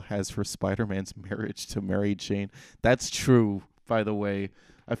editorial has for Spider-Man's marriage to Mary Jane. That's true, by the way.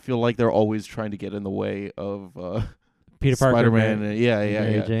 I feel like they're always trying to get in the way of Peter Parker, Spider-Man.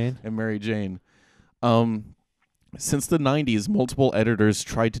 Mary Jane. And Mary Jane. Since the 90s, multiple editors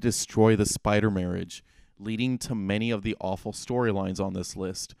tried to destroy the Spider marriage, leading to many of the awful storylines on this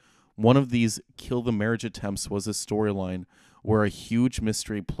list. One of these kill the marriage attempts was a storyline where a huge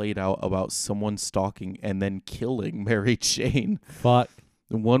mystery played out about someone stalking and then killing Mary Jane. Fuck.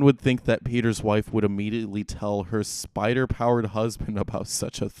 One would think that Peter's wife would immediately tell her spider-powered husband about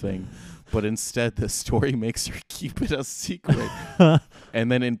such a thing, but instead the story makes her keep it a secret.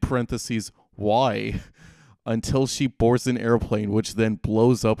 And then in parentheses, why? Until she boards an airplane, which then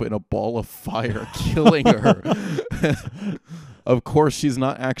blows up in a ball of fire, killing her. Of course, she's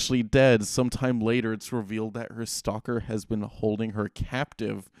not actually dead. Sometime later, it's revealed that her stalker has been holding her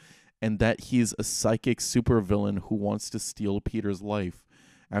captive and that he's a psychic supervillain who wants to steal Peter's life.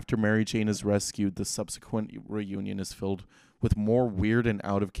 After Mary Jane is rescued, the subsequent reunion is filled with more weird and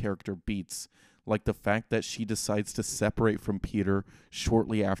out-of-character beats, like the fact that she decides to separate from Peter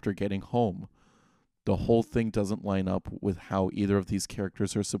shortly after getting home. The whole thing doesn't line up with how either of these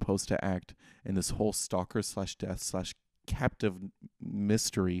characters are supposed to act, and this whole stalker/death/captive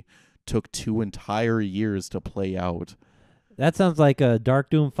mystery took 2 entire years to play out. That sounds like a Dark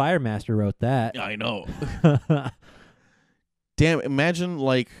Doom Firemaster wrote that. I know. Damn, imagine,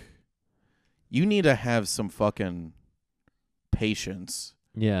 like, you need to have some fucking patience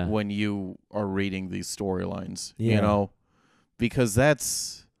Yeah. when you are reading these storylines, Yeah. you know? Because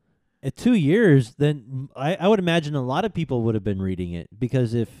that's... At 2 years, then I would imagine a lot of people would have been reading it.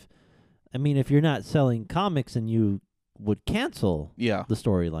 Because if you're not selling comics, and you would cancel Yeah. the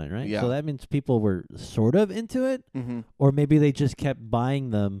storyline, right? Yeah. So that means people were sort of into it. Mm-hmm. Or maybe they just kept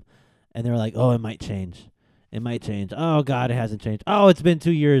buying them, and they were like, oh, it might change. It might change. Oh, God, it hasn't changed. Oh, it's been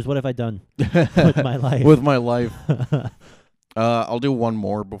 2 years. What have I done with my life? With my life. I'll do one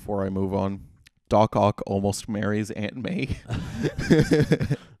more before I move on. Doc Ock almost marries Aunt May.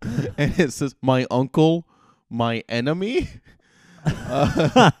 And it says, my uncle, my enemy?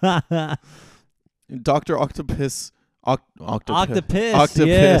 Dr. Octopus... Octopus.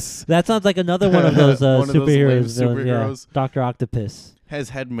 Yeah. That sounds like another one of those One of those lame superheroes. superheroes. Yeah. Dr. Octopus.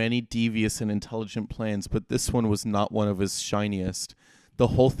 Has had many devious and intelligent plans, but this one was not one of his shiniest. The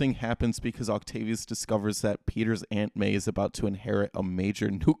whole thing happens because Octavius discovers that Peter's Aunt May is about to inherit a major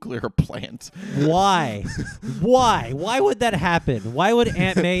nuclear plant. Why? Why? Why would that happen? Why would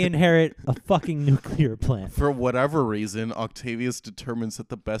Aunt May inherit a fucking nuclear plant? For whatever reason, Octavius determines that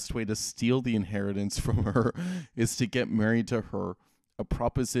the best way to steal the inheritance from her is to get married to her, a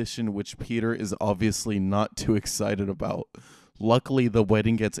proposition which Peter is obviously not too excited about. Luckily, the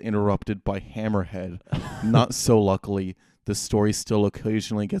wedding gets interrupted by Hammerhead. Not so luckily, the story still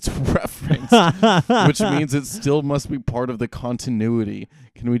occasionally gets referenced, which means it still must be part of the continuity.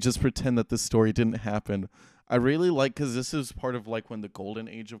 Can we just pretend that this story didn't happen? I really like, because this is part of like when the golden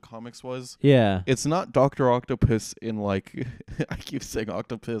age of comics was. Yeah. It's not Dr. Octopus in like, I keep saying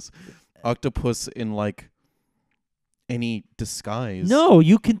octopus in like any disguise. No,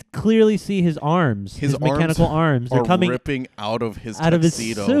 you can clearly see his arms. His mechanical arms. They're are coming ripping out of his out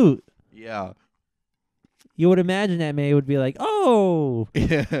tuxedo. of his suit. Yeah. You would imagine Aunt May would be like, oh,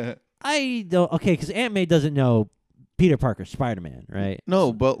 Yeah. I don't. Okay, because Aunt May doesn't know Peter Parker's Spider-Man, right?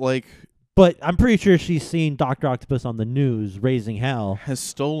 No, but like But I'm pretty sure she's seen Dr. Octopus on the news raising hell. has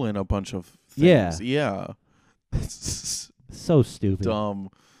stolen a bunch of Yeah. things. Yeah. It's So stupid. dumb.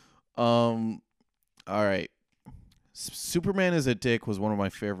 All right. Superman is a dick was one of my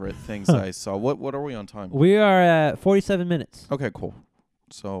favorite things I saw. What are we on time? We are at 47 minutes. Okay, cool.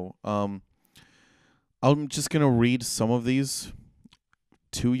 So, I'm just going to read some of these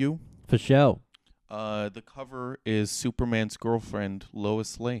to you. For show. The cover is Superman's girlfriend,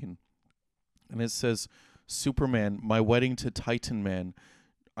 Lois Lane. And it says, Superman, my wedding to Titan Man.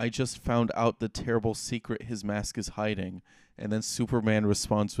 I just found out the terrible secret his mask is hiding. And then Superman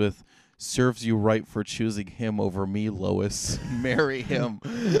responds with, serves you right for choosing him over me, Lois. Marry him.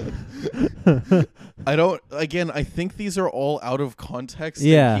 I think these are all out of context.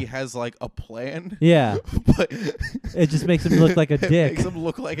 Yeah. And he has like a plan. Yeah. But It just makes him look like a it dick. makes him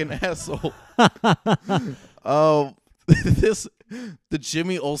look like an asshole. Oh, the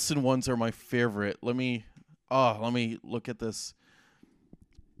Jimmy Olsen ones are my favorite. Let me look at this.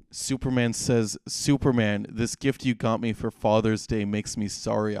 Superman says, Superman, this gift you got me for Father's Day makes me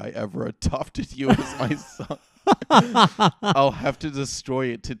sorry I ever adopted you as my son. I'll have to destroy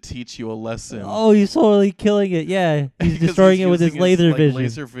it to teach you a lesson. Oh, he's totally killing it. Yeah. He's Because destroying he's it with his using laser like, vision.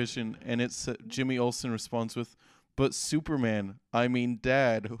 Laser vision, and it's Jimmy Olsen responds with, but Superman, I mean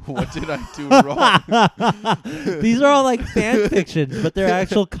Dad, what did I do wrong? These are all like fan fictions, but they're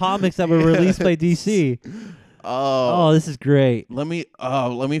actual comics that were released by DC. Oh, this is great. Let me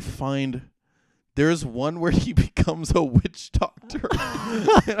find. There's one where he becomes a witch doctor. And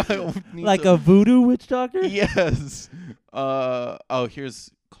I need Like to- a voodoo witch doctor? Yes.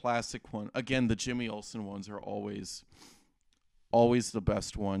 Here's classic one. Again, the Jimmy Olsen ones are always always the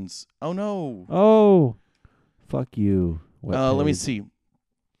best ones. Oh no. Oh, fuck you. Let me see.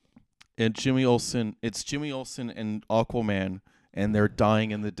 And Jimmy Olsen. It's Jimmy Olsen and Aquaman, and they're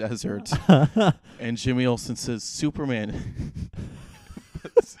dying in the desert. And Jimmy Olsen says, "Superman."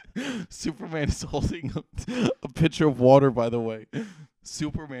 Superman is holding a pitcher of water, by the way.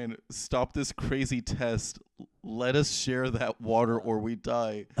 Superman, stop this crazy test. Let us share that water or we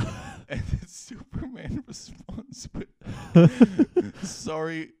die. And then Superman responds with,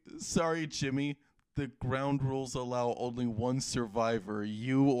 sorry, Jimmy. The ground rules allow only one survivor,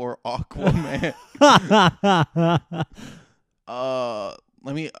 you or Aquaman.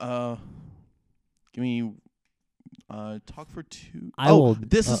 Give me talk for two.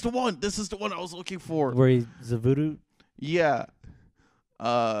 This is the one. This is the one I was looking for. Where he's a voodoo? Yeah.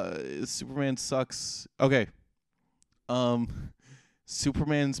 Superman sucks. Okay.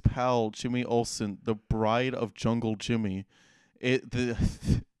 Superman's pal Jimmy Olsen, the bride of Jungle Jimmy.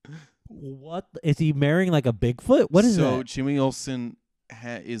 What is he marrying? Like a Bigfoot? What is that? So Jimmy Olsen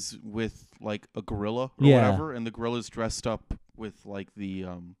is with like a gorilla or whatever, and the gorilla's dressed up with like the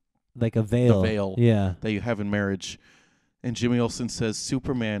like a veil. The veil, yeah, that you have in marriage. And Jimmy Olsen says,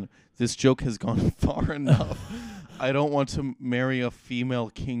 "Superman, this joke has gone far enough. I don't want to marry a female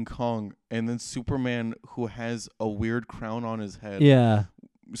King Kong." And then Superman, who has a weird crown on his head,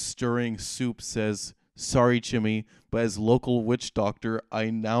 stirring soup, says, "Sorry, Jimmy, but as local witch doctor,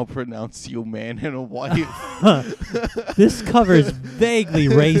 I now pronounce you man and a wife." This cover is vaguely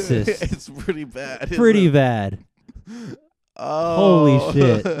racist. It's pretty bad. Pretty bad. Oh. Holy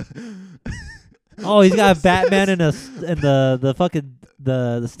shit. Oh, he's got Batman and the fucking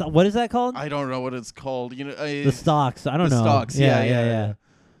what is that called? I don't know what it's called. You know, the stocks. I don't know. The stocks. Yeah.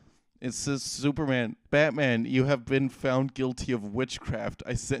 It says, "Superman, Batman, you have been found guilty of witchcraft.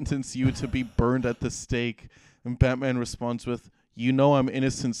 I sentence you to be burned at the stake." And Batman responds with, "You know I'm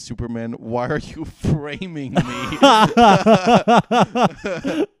innocent, Superman. Why are you framing me?"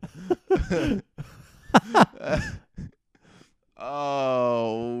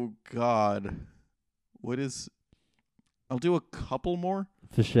 Oh, God. I'll do a couple more.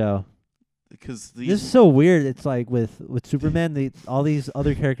 For sure. Because this is so weird. It's like with Superman, all these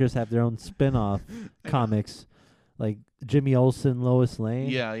other characters have their own spin-off comics, like Jimmy Olsen, Lois Lane.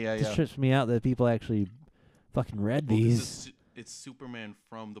 Yeah. It trips me out that people actually fucking read these. It's Superman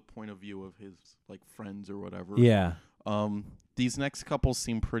from the point of view of his like friends or whatever. Yeah. These next couple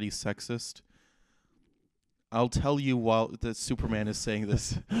seem pretty sexist. I'll tell you while that Superman is saying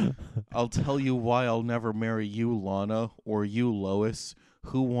this. "I'll tell you why I'll never marry you, Lana, or you, Lois.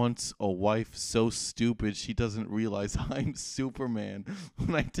 Who wants a wife so stupid she doesn't realize I'm Superman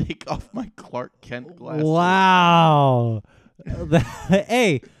when I take off my Clark Kent glasses?" Wow.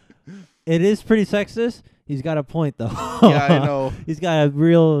 Hey, it is pretty sexist. He's got a point, though. Yeah, I know. He's got a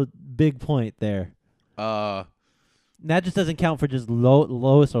real big point there. That just doesn't count for just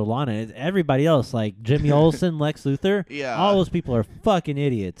Lois or Lana. It's everybody else, like Jimmy Olsen, Lex Luthor. Yeah. All those people are fucking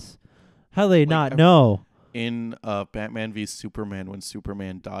idiots. How do they not know? In Batman v Superman, when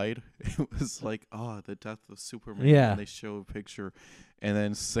Superman died, it was like, the death of Superman. Yeah. And they show a picture. And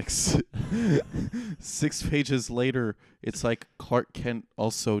then six pages later, it's like Clark Kent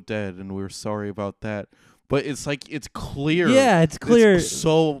also dead, and we're sorry about that. But it's like, it's clear. Yeah, it's clear. It's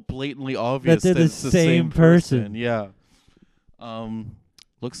so blatantly obvious that they're it's the same person. Yeah.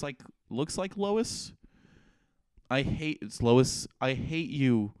 Looks like Lois. It's Lois. "I hate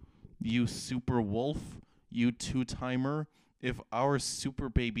you, you super wolf, you two-timer. If our super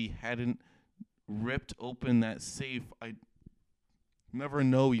baby hadn't ripped open that safe, I'd never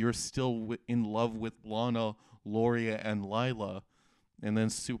know you're still in love with Lana, Loria, and Lila." And then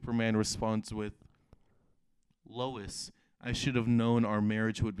Superman responds with, "Lois, I should have known our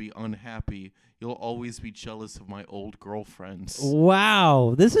marriage would be unhappy. You'll always be jealous of my old girlfriends."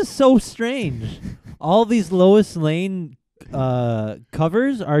 Wow, this is so strange. All these Lois Lane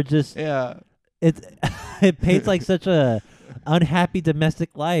covers are just it paints like such a unhappy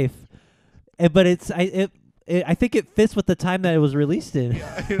domestic life, but I think it fits with the time that it was released in.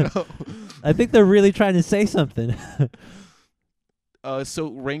 Yeah, I know. I think they're really trying to say something.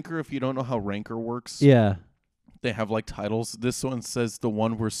 So Ranker, if you don't know how Ranker works, they have like titles. This one says the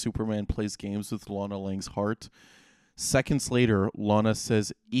one where Superman plays games with Lana Lang's heart. Seconds later, Lana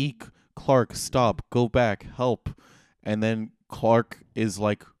says, "Eek, Clark, stop, go back, help." And then Clark is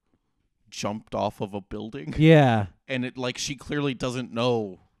like jumped off of a building. Yeah. And it like she clearly doesn't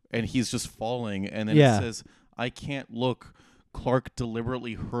know, and he's just falling. And then it says, "I can't look. Clark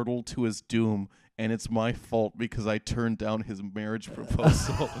deliberately hurtled to his doom, and it's my fault because I turned down his marriage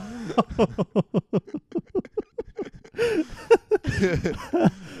proposal."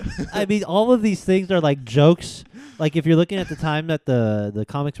 I mean, all of these things are like jokes. Like if you're looking at the time that the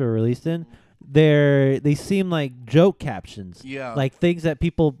comics were released in, they seem like joke captions. Yeah. Like things that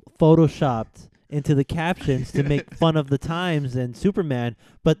people photoshopped into the captions to make fun of the times and Superman.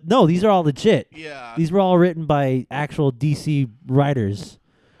 But no, these are all legit. Yeah. These were all written by actual DC writers.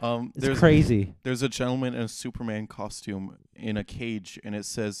 It's crazy. There's a gentleman in a Superman costume in a cage, and it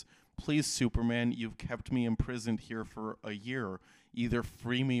says, "Please, Superman, you've kept me imprisoned here for a year. Either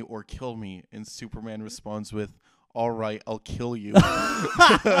free me or kill me." And Superman responds with, "All right, I'll kill you."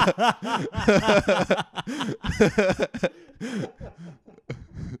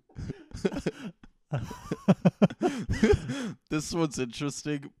 This one's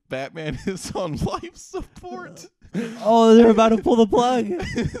interesting. Batman is on life support. Oh, they're about to pull the plug.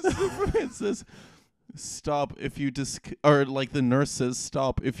 Superman says, "Stop if you or like the nurse says,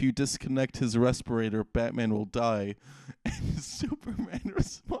 stop if you disconnect his respirator, Batman will die." And Superman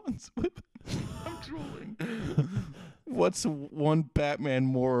responds with, "I'm drooling. What's one Batman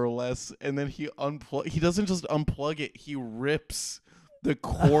more or less?" And then he doesn't just unplug it, he rips the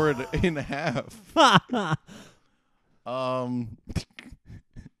cord in half.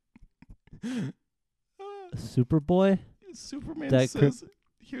 Superboy? Superman says,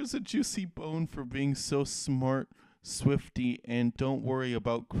 "Here's a juicy bone for being so smart, Swifty, and don't worry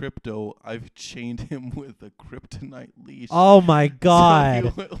about crypto. I've chained him with a kryptonite leash. Oh my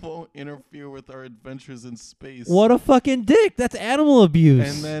god. So he won't interfere with our adventures in space." What a fucking dick. That's animal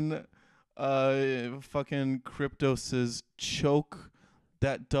abuse. And then fucking Crypto says, "Choke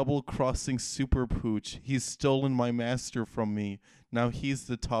that double-crossing super pooch. He's stolen my master from me. Now he's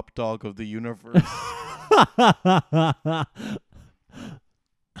the top dog of the universe."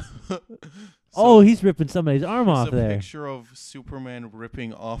 Oh, he's ripping somebody's arm off There's a there. picture of Superman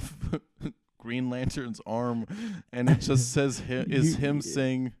ripping off Green Lantern's arm, and it just says him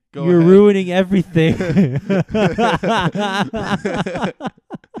saying, "Go You're ahead." ruining everything.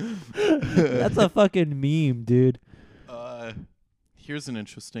 That's a fucking meme, dude. Here's an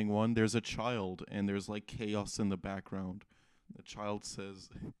interesting one. There's a child, and there's like chaos in the background. The child says,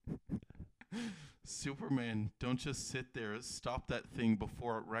 "Superman, don't just sit there. Stop that thing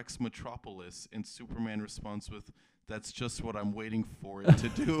before it wrecks Metropolis." And Superman responds with, "That's just what I'm waiting for it to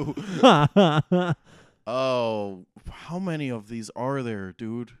do." Oh, how many of these are there,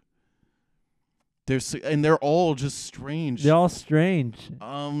 dude? And they're all just strange. They're all strange.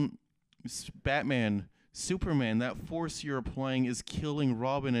 Batman, "Superman, that force you're applying is killing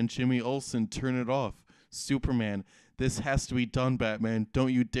Robin and Jimmy Olsen. Turn it off." Superman, "This has to be done, Batman.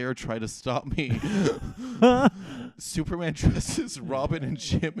 Don't you dare try to stop me." Superman dresses Robin and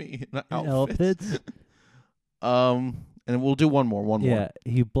Jimmy in outfits. And we'll do one more. Yeah,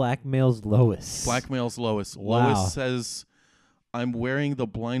 he blackmails Lois. Blackmails Lois. Wow. Lois says, "I'm wearing the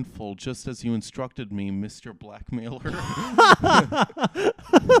blindfold just as you instructed me, Mr. Blackmailer.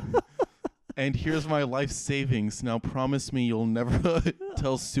 And here's my life savings. Now promise me you'll never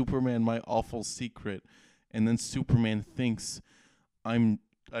tell Superman my awful secret." And then Superman thinks,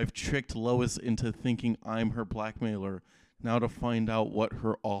 I've tricked Lois into thinking I'm her blackmailer. Now to find out what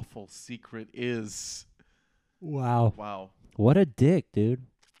her awful secret is." Wow. Wow. What a dick, dude.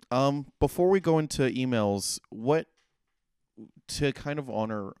 Before we go into emails, to kind of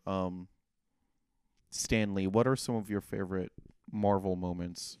honor Stan Lee, what are some of your favorite Marvel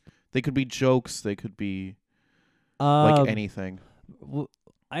moments? They could be jokes, they could be like anything.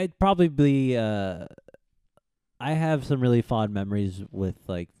 I'd probably I have some really fond memories with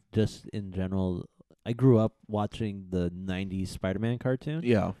like just in general. I grew up watching the 90s Spider-Man cartoon.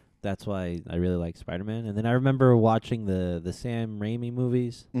 Yeah. That's why I really like Spider-Man. And then I remember watching the Sam Raimi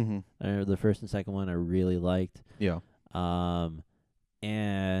movies. Mm-hmm. The first and second one I really liked. Yeah.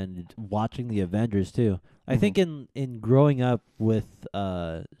 And watching the Avengers too. I think in growing up with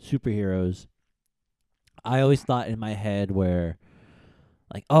superheroes, I always thought in my head where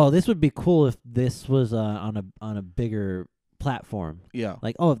like, oh, this would be cool if this was on a bigger platform. Yeah.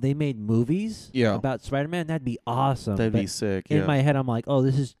 Like, oh, if they made movies Yeah. about Spider-Man, that'd be awesome. That'd But be sick. in my head, I'm like, oh,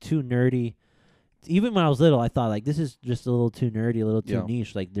 this is too nerdy. Even when I was little, I thought like this is just a little too nerdy, a little too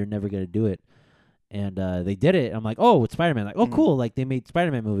niche. Like they're never gonna do it. And they did it. I'm like, oh, it's Spider-Man. Like, oh, cool. Like they made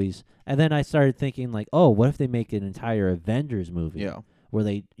Spider-Man movies. And then I started thinking like, oh, what if they make an entire Avengers movie? Yeah. Where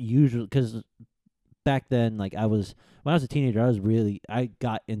they usually, because back then, like when I was a teenager, I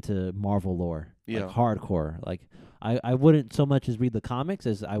got into Marvel lore, like hardcore. Like I wouldn't so much as read the comics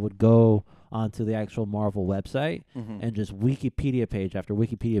as I would go onto the actual Marvel website and just Wikipedia page after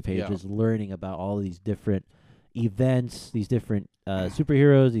Wikipedia page, just learning about all these different events, these different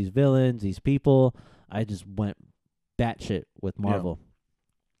superheroes, these villains, these people. I just went batshit with Marvel.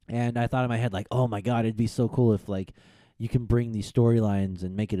 And I thought in my head, like, oh my God, it'd be so cool if, like, you can bring these storylines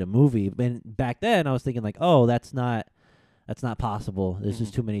and make it a movie. And back then I was thinking, like, oh, that's not possible. There's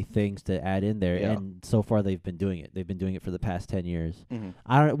just too many things to add in there. Yeah. And so far they've been doing it. They've been doing it for the past 10 years. Mm-hmm.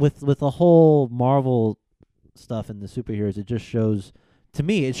 I don't, with the whole Marvel stuff and the superheroes, it just shows to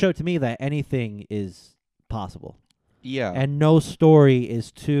me, it showed to me that anything is possible. Yeah. And no story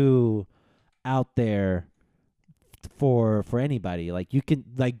is too out there for anybody. Like, you can,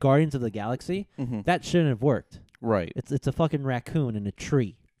 like, Guardians of the Galaxy, Mm-hmm. that shouldn't have worked. Right. It's a fucking raccoon in a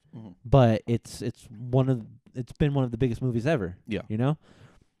tree. Mm-hmm. But it's been one of the biggest movies ever. Yeah. You know?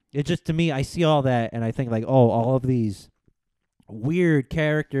 It just, to me, I see all that and I think, like, oh, all of these weird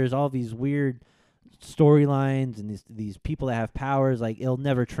characters, all these weird storylines and these people that have powers, like, it'll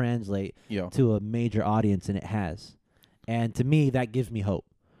never translate Yeah. to a major audience, and it has. And to me, that gives me hope.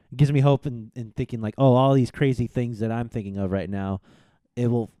 It gives me hope in thinking, like, oh, all these crazy things that I'm thinking of right now,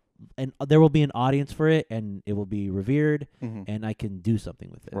 and there will be an audience for it, and it will be revered, Mm-hmm. and I can do something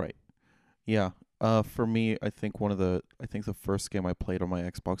with it. Right. Yeah. For me, I think the first game I played on my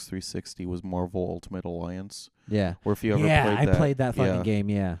Xbox 360 was Marvel Ultimate Alliance. Yeah. Or if you ever Yeah, played I that, played that fucking yeah. game,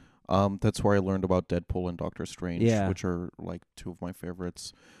 yeah. That's where I learned about Deadpool and Doctor Strange, Yeah. which are like two of my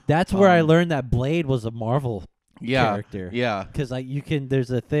favorites. That's where I learned that Blade was a Marvel character. Yeah. Because, like, there's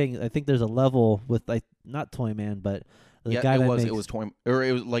a thing, I think there's a level with, like, not Toyman, but the guy that makes it was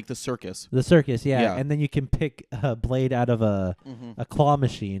like the circus. the circus, yeah. Yeah. And then you can pick a Blade out of a claw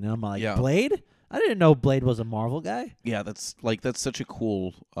machine. And I'm like, Yeah. Blade? I didn't know Blade was a Marvel guy. Yeah, that's such a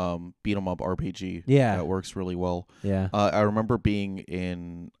cool beat 'em up RPG. Yeah. That works really well. Yeah. I remember being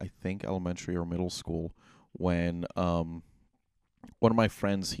in, I think, elementary or middle school when one of my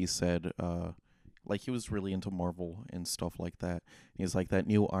friends, he said, like, he was really into Marvel and stuff like that. He's like, that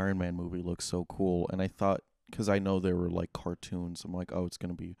new Iron Man movie looks so cool. And I thought, because I know there were, like, cartoons, I'm like, oh, it's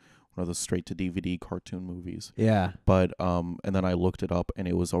going to be one of those straight-to-DVD cartoon movies. Yeah. But, and then I looked it up, and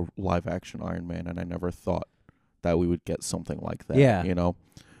it was a live-action Iron Man, and I never thought that we would get something like that. Yeah. You know?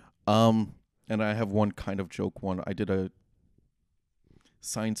 And I have one kind of joke one. I did a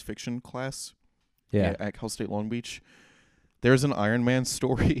science fiction class at Cal State Long Beach. There's an Iron Man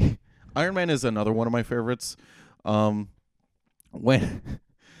story. Iron Man is another one of my favorites. When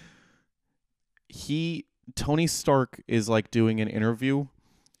Tony Stark is, like, doing an interview,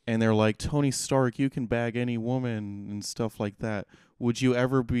 and they're like, Tony Stark, you can bag any woman and stuff like that. Do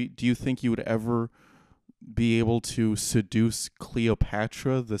you think you would ever be able to seduce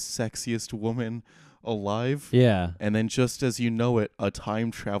Cleopatra, the sexiest woman alive? Yeah. And then just as you know it, a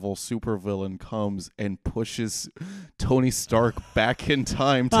time travel supervillain comes and pushes Tony Stark back in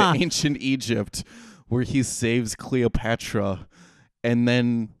time to ancient Egypt, where he saves Cleopatra. And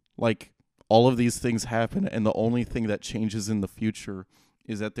then, like, all of these things happen, and the only thing that changes in the future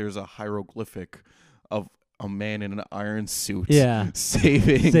is that there's a hieroglyphic of a man in an iron suit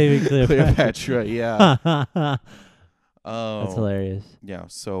saving Cleopatra. Yeah. That's hilarious. Yeah,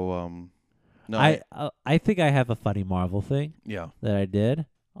 so no, I think I have a funny Marvel thing that I did.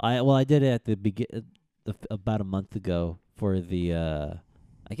 I did it at about a month ago for the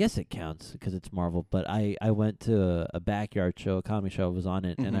I guess it counts because it's Marvel, but I went to a backyard show, a comedy show. I was on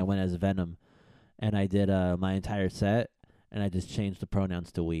it, and I went as Venom, and I did my entire set, and I just changed the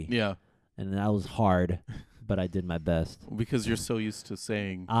pronouns to we. Yeah. And that was hard, but I did my best. Because you're so used to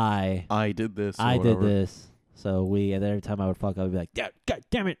saying I did this. Or I whatever. did this. So we, and every time I would fuck, I would be like, God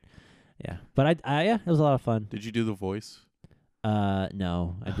damn it. Yeah. But yeah, it was a lot of fun. Did you do the voice?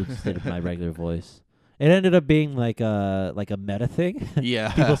 No, I just did my regular voice. It ended up being like a meta thing.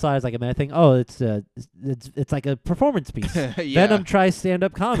 Yeah. People saw it as like a meta thing. Oh, it's like a performance piece. Venom tries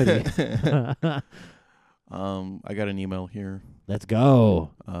stand-up comedy. I got an email here. Let's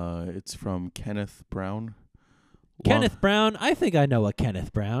go. It's from Kenneth Brown. Kenneth Brown. I think I know a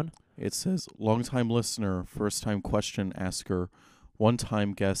Kenneth Brown. It says, longtime listener, first-time question asker,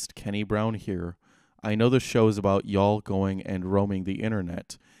 one-time guest Kenny Brown here. I know the show is about y'all going and roaming the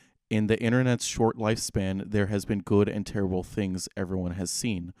internet. In the internet's short lifespan, there has been good and terrible things everyone has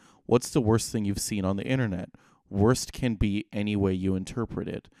seen. What's the worst thing you've seen on the internet? Worst can be any way you interpret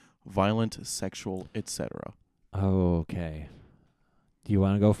it. Violent, sexual, etc. Okay. Do you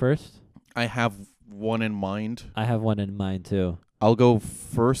want to go first? I have one in mind. I have one in mind, too. I'll go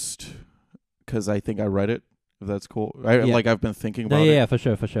first because I think I read it, if that's cool. I've been thinking about it. Yeah, for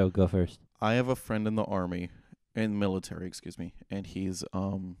sure. Go first. I have a friend in the army, in the military, excuse me, and he was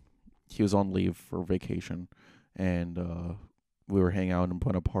on leave for vacation, and we were hanging out in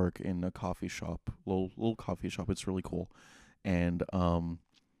Buena Park in a coffee shop, little coffee shop. It's really cool, and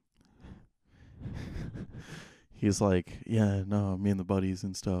he's like, yeah, no, me and the buddies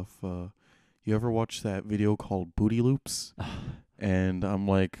and stuff. You ever watch that video called Booty Loops? And I'm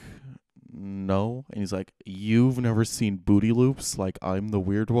like, no. And he's like, you've never seen Booty Loops? Like, I'm the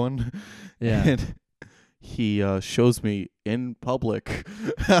weird one. Yeah. And he shows me in public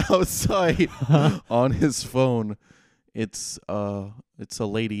outside on his phone. It's a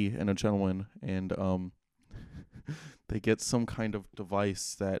lady and a gentleman, and they get some kind of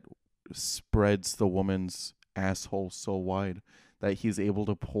device that spreads the woman's asshole so wide that he's able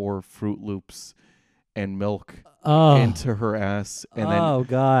to pour Fruit Loops and milk into her ass, and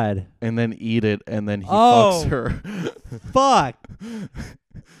God, then eat it, and then he Oh. fucks her. fuck.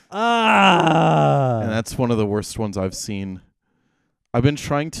 And that's one of the worst ones I've seen. I've been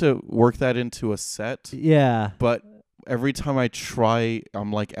trying to work that into a set, Yeah. but every time I try,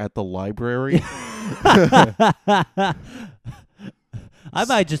 I'm like at the library. I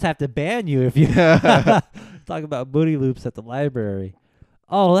might just have to ban you if you talk about booty loops at the library.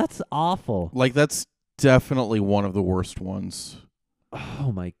 Oh, that's awful. Like, that's definitely one of the worst ones.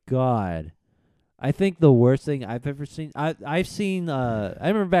 Oh my God. I think the worst thing I've ever seen. I've seen. I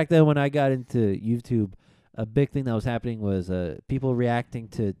remember back then when I got into YouTube, a big thing that was happening was people reacting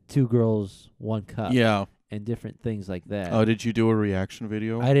to Two Girls, One Cup. Yeah. And different things like that. Oh, did you do a reaction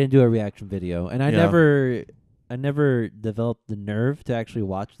video? I didn't do a reaction video, and I Yeah. never developed the nerve to actually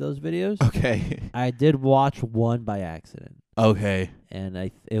watch those videos. Okay. I did watch one by accident, Okay. and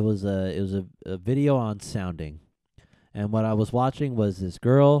it was a video on sounding, and what I was watching was this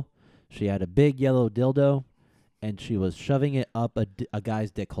girl. She had a big yellow dildo, and she was shoving it up a guy's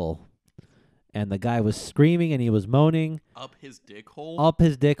dick hole, and the guy was screaming and he was moaning Up his dick hole? up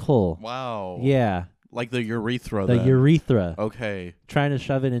his dick hole. Wow. Yeah, Like the urethra the then. urethra. Okay. Trying to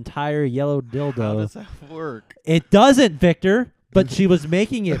shove an entire yellow dildo. How does that work? It doesn't, Victor, but she was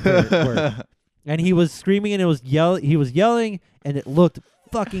making it work. And he was screaming and he was yelling and it looked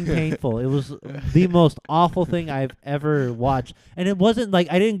fucking painful. It was the most awful thing I've ever watched. And it wasn't like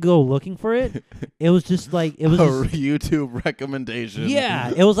I didn't go looking for it. It was just like it was A just, YouTube recommendation.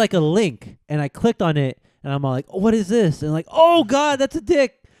 yeah, it was like a link and I clicked on it and I'm all like, oh, what is this? And like, oh God, that's a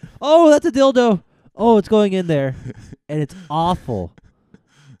dick. Oh, that's a dildo. Oh, it's going in there. And it's awful.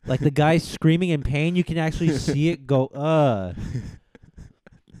 Like the guy's screaming in pain, you can actually see it go,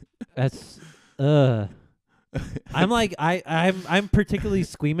 That's I'm like I'm particularly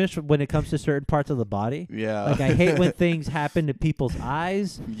squeamish when it comes to certain parts of the body. Yeah. Like I hate when things happen to people's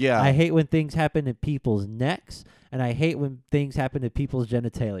eyes. Yeah. I hate when things happen to people's necks, and I hate when things happen to people's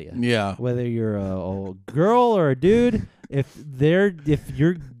genitalia. Yeah. Whether you're a girl or a dude, if you're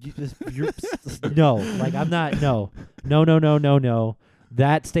no, like I'm not no.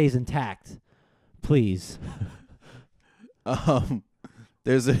 That stays intact. Please.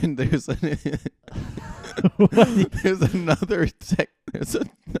 There's there's another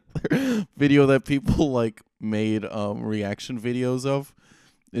video that people like made reaction videos of.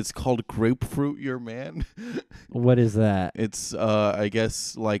 It's called Grapefruit Your Man. What is that? It's I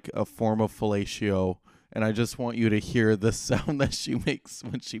guess like a form of fellatio, and I just want you to hear the sound that she makes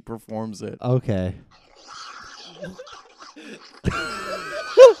when she performs it. Okay.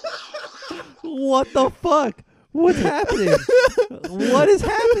 What the fuck? What's happening? What is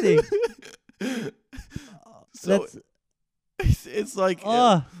happening? So it's like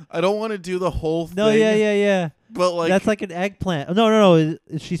Uh, I don't want to do the whole thing. no, yeah. But like That's like an eggplant. No.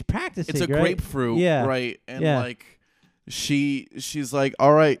 She's practicing. it's a right? grapefruit, Yeah. right? And Yeah. like she's like,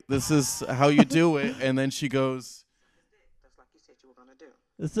 "All right, this is how you do it," and then she goes, Just like you said you were gonna do.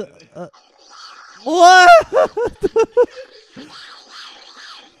 It's what?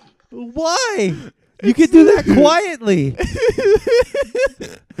 Why? You can do that quietly.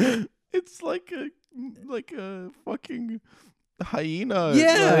 "It's like a fucking hyena,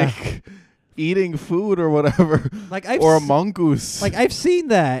 Yeah. like eating food or whatever, Like I've or a s- mongoose." Like I've seen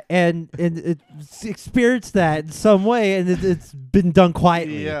that and it's experienced that in some way, and it's been done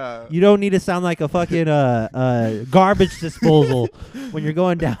quietly. yeah. You don't need to sound like a fucking garbage disposal when you're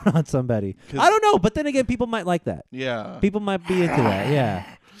going down on somebody. 'Cause- I don't know, but then again, people might like that. Yeah. People might be into that. Yeah,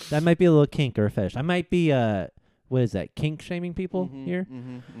 that might be a little kink or a fetish. I might be what is that? Kink shaming people here.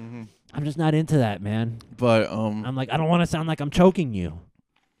 I'm just not into that, man. But I'm like, I don't want to sound like I'm choking you.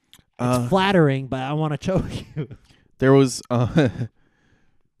 It's uh, flattering, but I want to choke you. there was I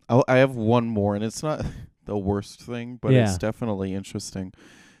have one more, and it's not the worst thing, but Yeah. it's definitely interesting.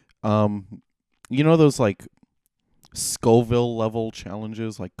 You know those like Scoville level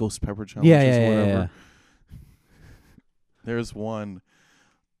challenges, like ghost pepper challenges or whatever. There's one.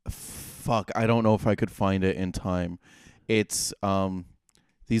 Fuck, I don't know if I could find it in time. It's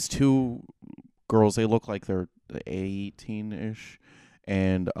these two girls. They look like they're 18-ish,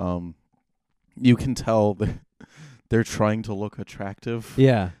 and you can tell that they're trying to look attractive.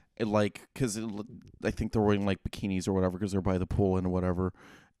 Yeah. Like, because I think they're wearing like bikinis or whatever because they're by the pool and whatever,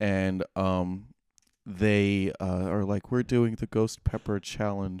 and they are like, we're doing the ghost pepper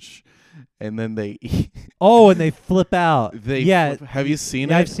challenge, and then they Oh, and they flip out. Yeah. have you seen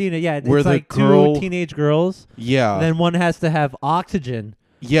Yeah, it? I've seen it. Yeah, it's Where the like girl- two teenage girls. Yeah, And then one has to have oxygen.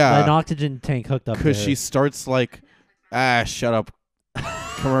 An yeah, oxygen tank hooked up to because her. she starts like, shut up,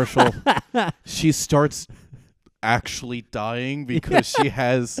 commercial. She starts actually dying because she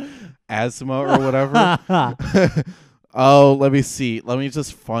has asthma or whatever. Oh, let me see. Let me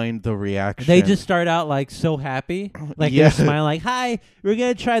just find the reaction. They just start out like so happy, like Yeah. they're smiling, like, "Hi, we're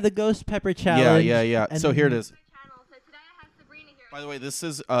gonna try the ghost pepper challenge." Yeah. And So here it is. channel. So today I have Sabrina here. By the way,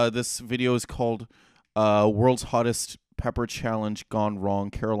 this video is called World's Hottest Pepper Challenge Gone Wrong.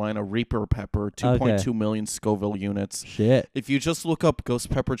 Carolina Reaper Pepper, 2.2 million Scoville units. Shit. If you just look up Ghost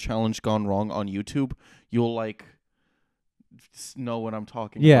Pepper Challenge Gone Wrong on YouTube, you'll like know what I'm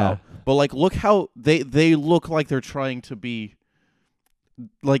talking Yeah. about. But like, look how they look like they're trying to be,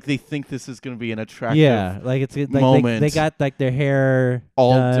 like they think this is gonna be an attractive, Yeah, like it's like moment. they got like their hair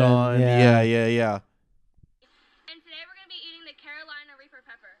all done. Yeah. Yeah. And today we're going to be eating the Carolina Reaper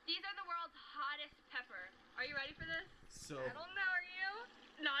pepper. These are the world's hottest pepper. Are you ready for this? So I don't know, are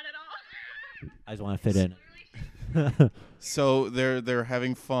you? Not at all. I just want to fit in. Literally so they're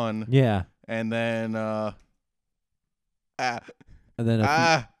having fun, Yeah, and then and then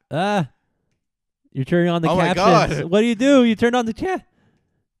you're turning on the Oh my captions. God. What do? You turn on the chat.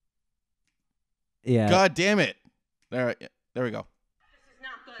 Yeah. God damn it! There we go. This is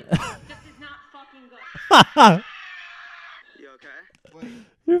not good. This is not fucking good. You okay?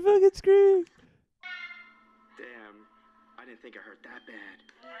 You're fucking screaming. Damn, I didn't think it hurt that bad.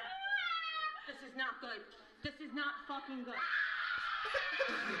 This is not good. This is not fucking good.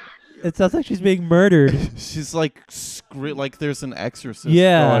 It sounds like she's being murdered. She's like like there's an exorcist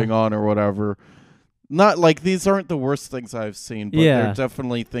Yeah. going on or whatever. Not like these aren't the worst things I've seen, but Yeah. they're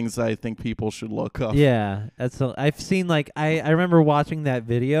definitely things I think people should look up. Yeah, I've seen like I remember watching that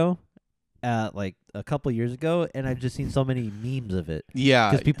video, like a couple years ago, and I've just seen so many memes of it Yeah.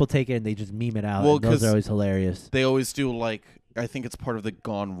 because people take it and they just meme it out. Well, and those 'cause are always hilarious. They always do like I think it's part of the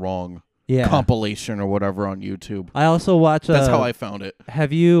Gone Wrong Yeah. compilation or whatever on YouTube. I also watch. That's how I found it.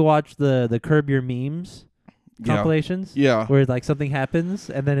 Have you watched the Curb Your Memes Yeah. compilations? Yeah. Where like something happens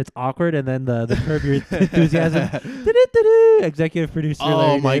and then it's awkward and then the Curb Your Enthusiasm do-do-do-do, executive producer. Oh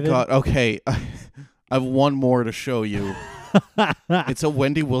Larry my David. God. Okay. I have one more to show you. It's a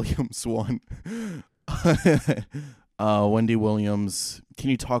Wendy Williams one. Wendy Williams. Can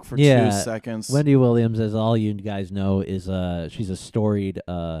you talk for 2 seconds? Wendy Williams, as all you guys know, is she's a storied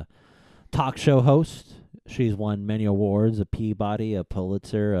talk show host. She's won many awards: a Peabody, a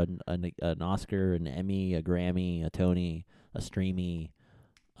Pulitzer, an Oscar, an Emmy, a Grammy, a Tony, a Streamy,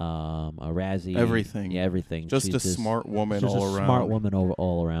 a Razzie. Everything. Yeah, everything. Just She's a smart woman just all a around. smart woman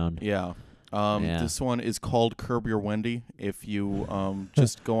all around. Yeah. Yeah. This one is called Curb Your Wendy. If you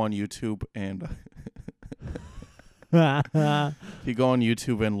just go on YouTube and if you go on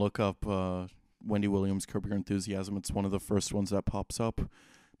YouTube and look up Wendy Williams Curb Your Enthusiasm, it's one of the first ones that pops up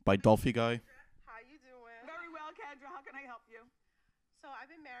by Dolphy Guy. How you doing? Very well, Kendra. How can I help you? So I've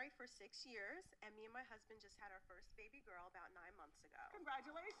been married for 6 years, and me and my husband just had our first baby girl about 9 months ago.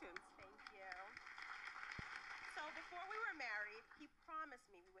 Congratulations. Thank you. So before we were married, he promised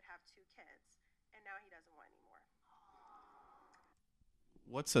me we would have 2 kids, and now he doesn't want any more.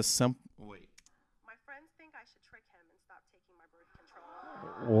 What's a wait. My friends think I should trick him and stop taking my birth control.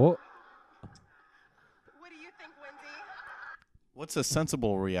 Whoa. What do you think, Wendy? What's a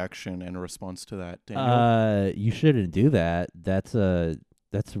sensible reaction and response to that, Daniel? You shouldn't do that. That's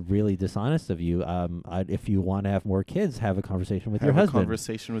really dishonest of you. If you want to have more kids, have a conversation with Have your a husband.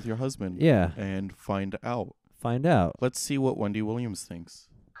 conversation with your husband. Yeah, And find out. find out. Let's see what Wendy Williams thinks.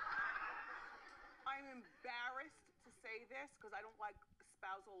 I'm embarrassed to say this because I don't like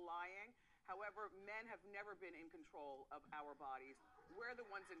spousal lying. However, men have never been in control of our bodies. We're the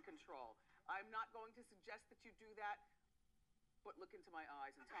ones in control. I'm not going to suggest that you do that, but look into my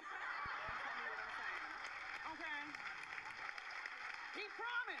eyes and tell me what I'm saying. Okay? He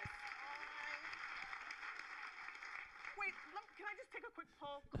promised. Wait, can I just take a quick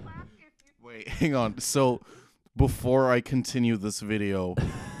poll? Clap if you... Wait, hang on. So, before I continue this video,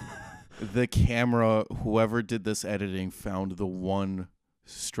 the camera, whoever did this editing, found the one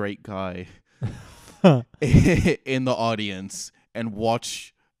straight guy in the audience and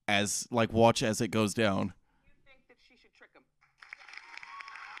watch as it goes down. You think that she should trick him?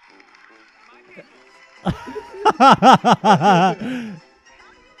 My people.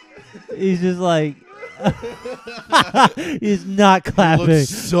 He's just like, he's not It clapping. looks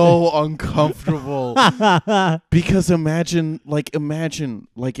so uncomfortable. Because imagine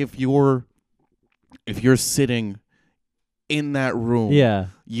if you're sitting in that room, Yeah.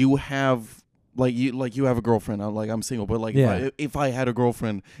 you have you have a girlfriend. I'm single, but Yeah. if I had a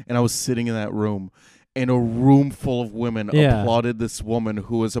girlfriend and I was sitting in that room and a room full of women Yeah. applauded this woman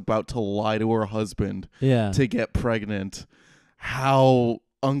who was about to lie to her husband Yeah. to get pregnant, how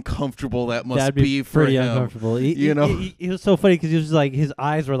uncomfortable that must That'd be for pretty him. uncomfortable. He was so funny because he was like, his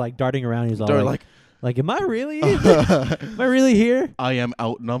eyes were like darting around. He was all They're like, am I really? Am I really here? I am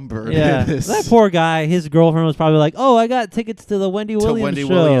outnumbered. Yeah. in this. That poor guy. His girlfriend was probably like, oh, I got tickets to the Wendy to Williams Wendy show.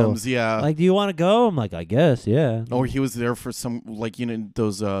 Williams, yeah. Like, do you want to go? I'm like, I guess, yeah. Or he was there for some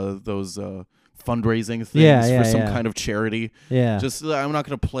those fundraising things Yeah, for some yeah. kind of charity. Yeah. Just I'm not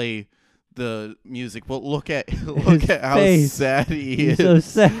gonna play the music, but look at His how face. sad he He's is.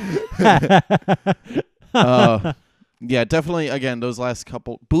 so sad. Yeah, definitely. Again, those last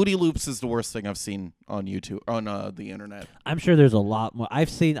couple booty loops is the worst thing I've seen on YouTube on the internet. I'm sure there's a lot more. I've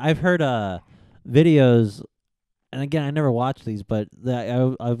heard videos, and again, I never watched these, but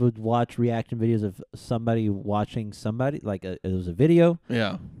I would watch reaction videos of somebody watching somebody, like it was a video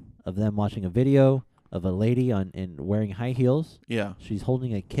Yeah, of them watching a video of a lady and wearing high heels. yeah. She's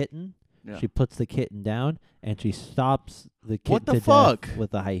holding a kitten. Yeah. She puts the kitten down and she stops the kitten What the to death fuck? with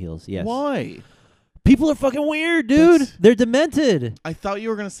the high heels. Yes. Why? People are fucking weird, dude. That's- They're demented. I thought you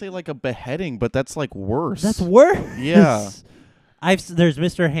were gonna say like a beheading, but that's like worse. That's worse. Yeah. There's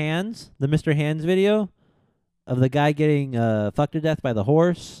Mr. Hands, the Mr. Hands video of the guy getting fucked to death by the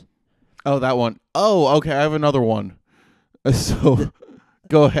horse. Oh, that one. Oh, okay. I have another one. So,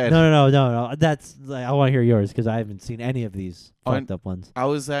 go ahead. No. That's I want to hear yours because I haven't seen any of these On- fucked up ones. I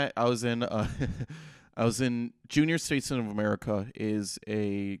was in Junior Statesmen of America is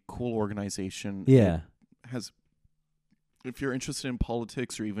a cool organization. Yeah. It has, if you're interested in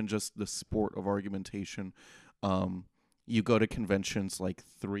politics or even just the sport of argumentation, you go to conventions like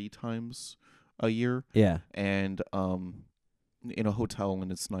 3 times a year Yeah. and in a hotel,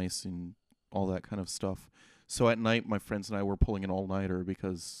 and it's nice and all that kind of stuff. So at night, my friends and I were pulling an all-nighter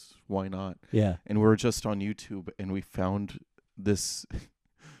because why not? Yeah. And we were just on YouTube, and we found this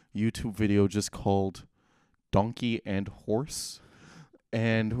YouTube video just called Donkey and Horse.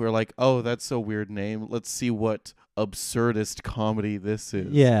 And we're like, oh, that's a weird name. Let's see what absurdist comedy this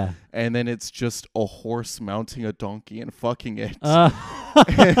is. Yeah. And then it's just a horse mounting a donkey and fucking it.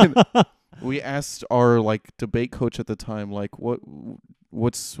 And We asked our debate coach at the time, what's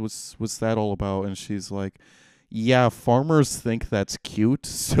that all about? And she's like, yeah, farmers think that's cute,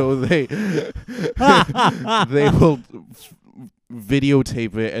 so they will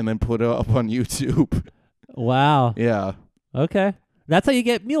videotape it and then put it up on YouTube. wow. Yeah, Okay. That's how you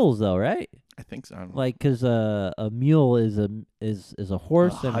get mules, though, right? I think so. I don't know. Like, 'cause a mule is a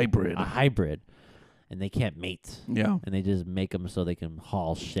horse and hybrid. a hybrid, and they can't mate, Yeah, and they just make them so they can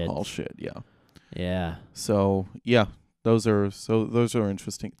haul shit. all shit. Yeah. Yeah. So yeah, those are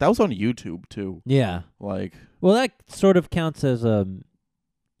interesting. That was on YouTube too. Yeah. Like, Well, that sort of counts as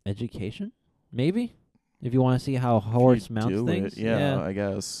education, maybe, if you want to see how a horse you mounts do things. it, yeah, I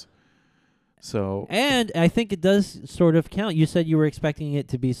guess. So And I think it does sort of count. You said you were expecting it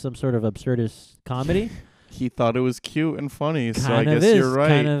to be some sort of absurdist comedy. he thought it was cute and funny. So I Kind of guess is. you're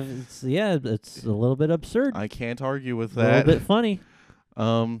right. Kind of. It's a little bit absurd. I can't argue with A little that. bit funny.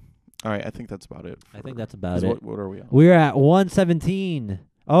 All right, I think that's about it. I think for- that's about 'cause it. What are we on? We're at 117.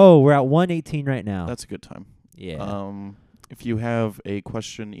 Oh, we're at 118 right now. That's a good time. yeah. If you have a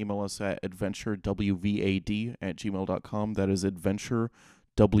question, email us at adventurewvad@gmail.com. That is adventure,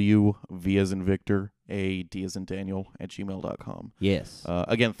 W, V as in Victor, A, D as in Daniel, @gmail.com. Yes.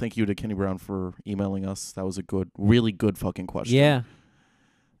 Again, thank you to Kenny Brown for emailing us. That was a really good fucking question. yeah.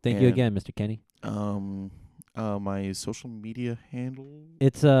 Thank you and- again, Mr. Kenny. My social media handle.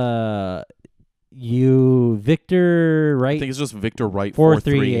 It's you Victor I right. think it's just Victor Wright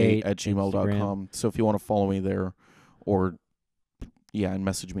 438 @gmail.com. So if you want to follow me there, or and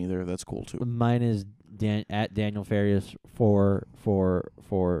message me there, that's cool too. Mine is at Daniel Farias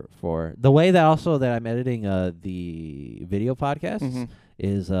 44444. The way that also that I'm editing the video podcast Mhm.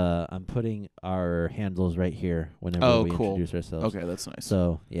 is I'm putting our handles right here whenever Oh, we cool. introduce ourselves. Okay, that's nice.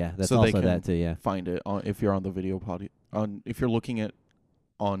 So yeah, that's So they also can that too. Yeah. Find it if you're on the video if you're looking at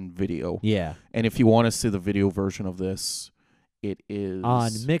on video. Yeah. And if you want to see the video version of this, it is On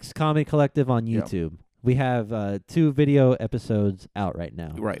Mixed Comedy Collective on Yeah. YouTube. We have 2 video episodes out right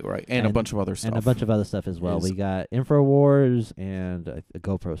now. right, and a And- bunch of other stuff. And a bunch of other stuff as well. Is- We got InfoWars and a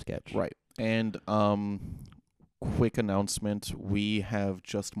GoPro sketch. Right. And quick announcement: we have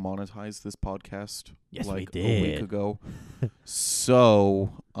just monetized this podcast. Yes, we like a week did. ago.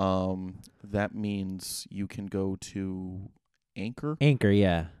 So that means you can go to Anchor. Anchor,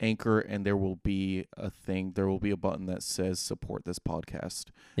 yeah. Anchor, and there will be a thing. There will be a button that says "Support this podcast,"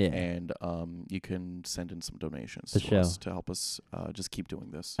 Yeah. and you can send in some donations For to sure. us to help us just keep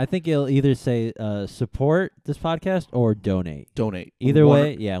doing this. I think it'll either say support this podcast or donate. Donate Either One-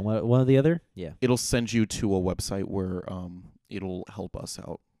 way, yeah, one or the other. Yeah. It'll send you to a website where it'll help us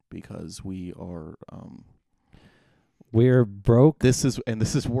out because we are We're broke. this is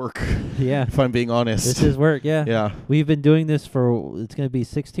work. Yeah. If I'm being honest. This is work, yeah. yeah. We've been doing this for it's going to be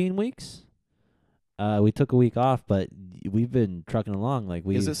 16 weeks. We took a week off, but we've been trucking along like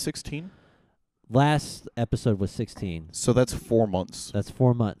we Is it 16? last episode was 16. So that's 4 months. That's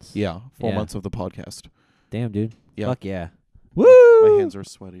 4 months. Yeah, 4 Yeah. months of the podcast. Damn, dude. Yeah. Fuck yeah. My Woo! hands are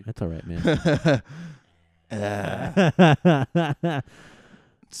sweaty. That's all right, man.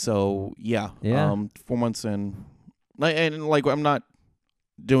 So yeah, Yeah. 4 months in, like I'm not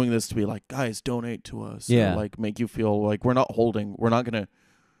doing this to be like, guys, donate to us. or, Yeah. like make you feel like we're not gonna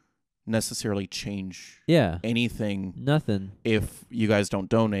necessarily change Yeah. anything Nothing. if you guys don't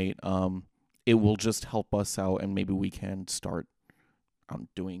donate. It will just help us out, and maybe we can start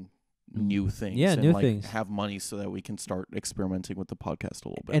doing new things. Yeah, and new like things. have money so that we can start experimenting with the podcast a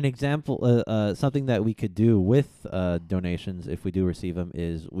little bit. An example, something that we could do with donations, if we do receive them,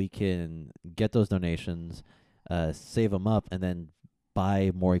 is we can get those donations, save them up, and then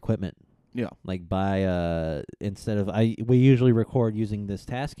buy more equipment. Yeah, Like buy instead of we usually record using this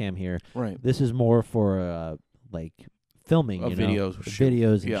Tascam here. right. This is more for like filming, A you video know, shoot.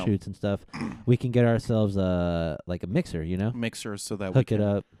 videos and Yeah. shoots and stuff. We can get ourselves like a mixer, you know, Mixer so that hook we it can,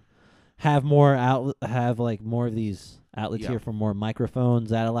 up, have more have like more of these outlets Yeah. here for more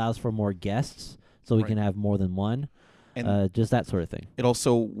microphones. That allows for more guests, so we Right. can have more than one. And Just that sort of thing. it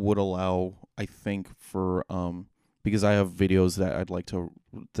also would allow, I think, for because I have videos that I'd like to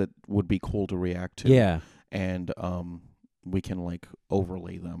that would be cool to react to. Yeah, And we can like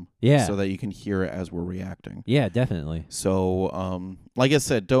overlay them. yeah, So that you can hear it as we're reacting. yeah, definitely. So like I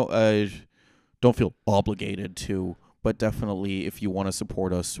said, don't feel obligated to, but definitely if you want to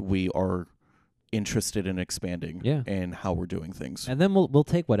support us, we are interested in expanding Yeah. and how we're doing things. And then we'll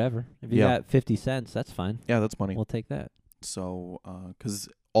take whatever. If you Yeah. got 50 cents, that's fine. Yeah, that's money. We'll take that. So cuz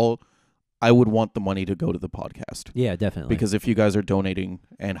I would want the money to go to the podcast. Yeah, definitely. Because if you guys are donating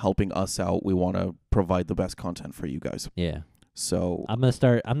and helping us out, we want to provide the best content for you guys. yeah, So I'm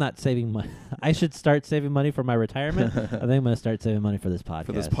not saving money. I should start saving money for my retirement. I think I'm gonna start saving money for this podcast.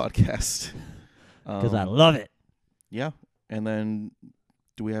 for this podcast, because I love it. yeah. And then,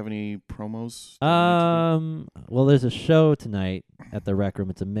 do we have any promos? that we need to do? Well, there's a show tonight at the Rec Room.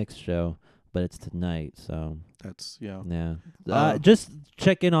 It's a mixed show, but it's tonight, so That's yeah. yeah. Uh, Just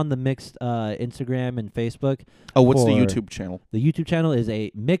check in on the mixed Instagram and Facebook. Oh, what's the for- YouTube channel? The YouTube channel is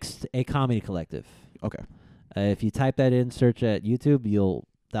a comedy collective. Okay. If you type that in, search at YouTube,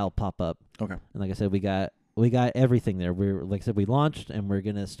 that'll pop up. Okay. And like I said, we got everything there. We launched, and we're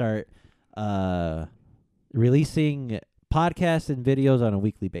gonna start releasing podcasts and videos on a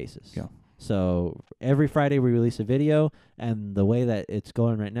weekly basis. Yeah. So every Friday we release a video, and the way that it's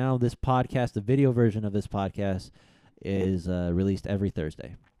going right now, this podcast, the video version of this podcast, is released every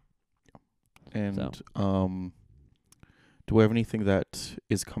Thursday. And So. do we have anything that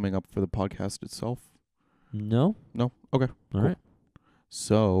is coming up for the podcast itself? No? No. Okay. All Cool. right.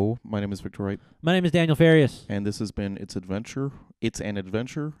 So my name is Victor Wright, My name is Daniel Farias. and this has been It's an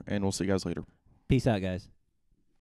Adventure, and we'll see you guys later. Peace out, guys.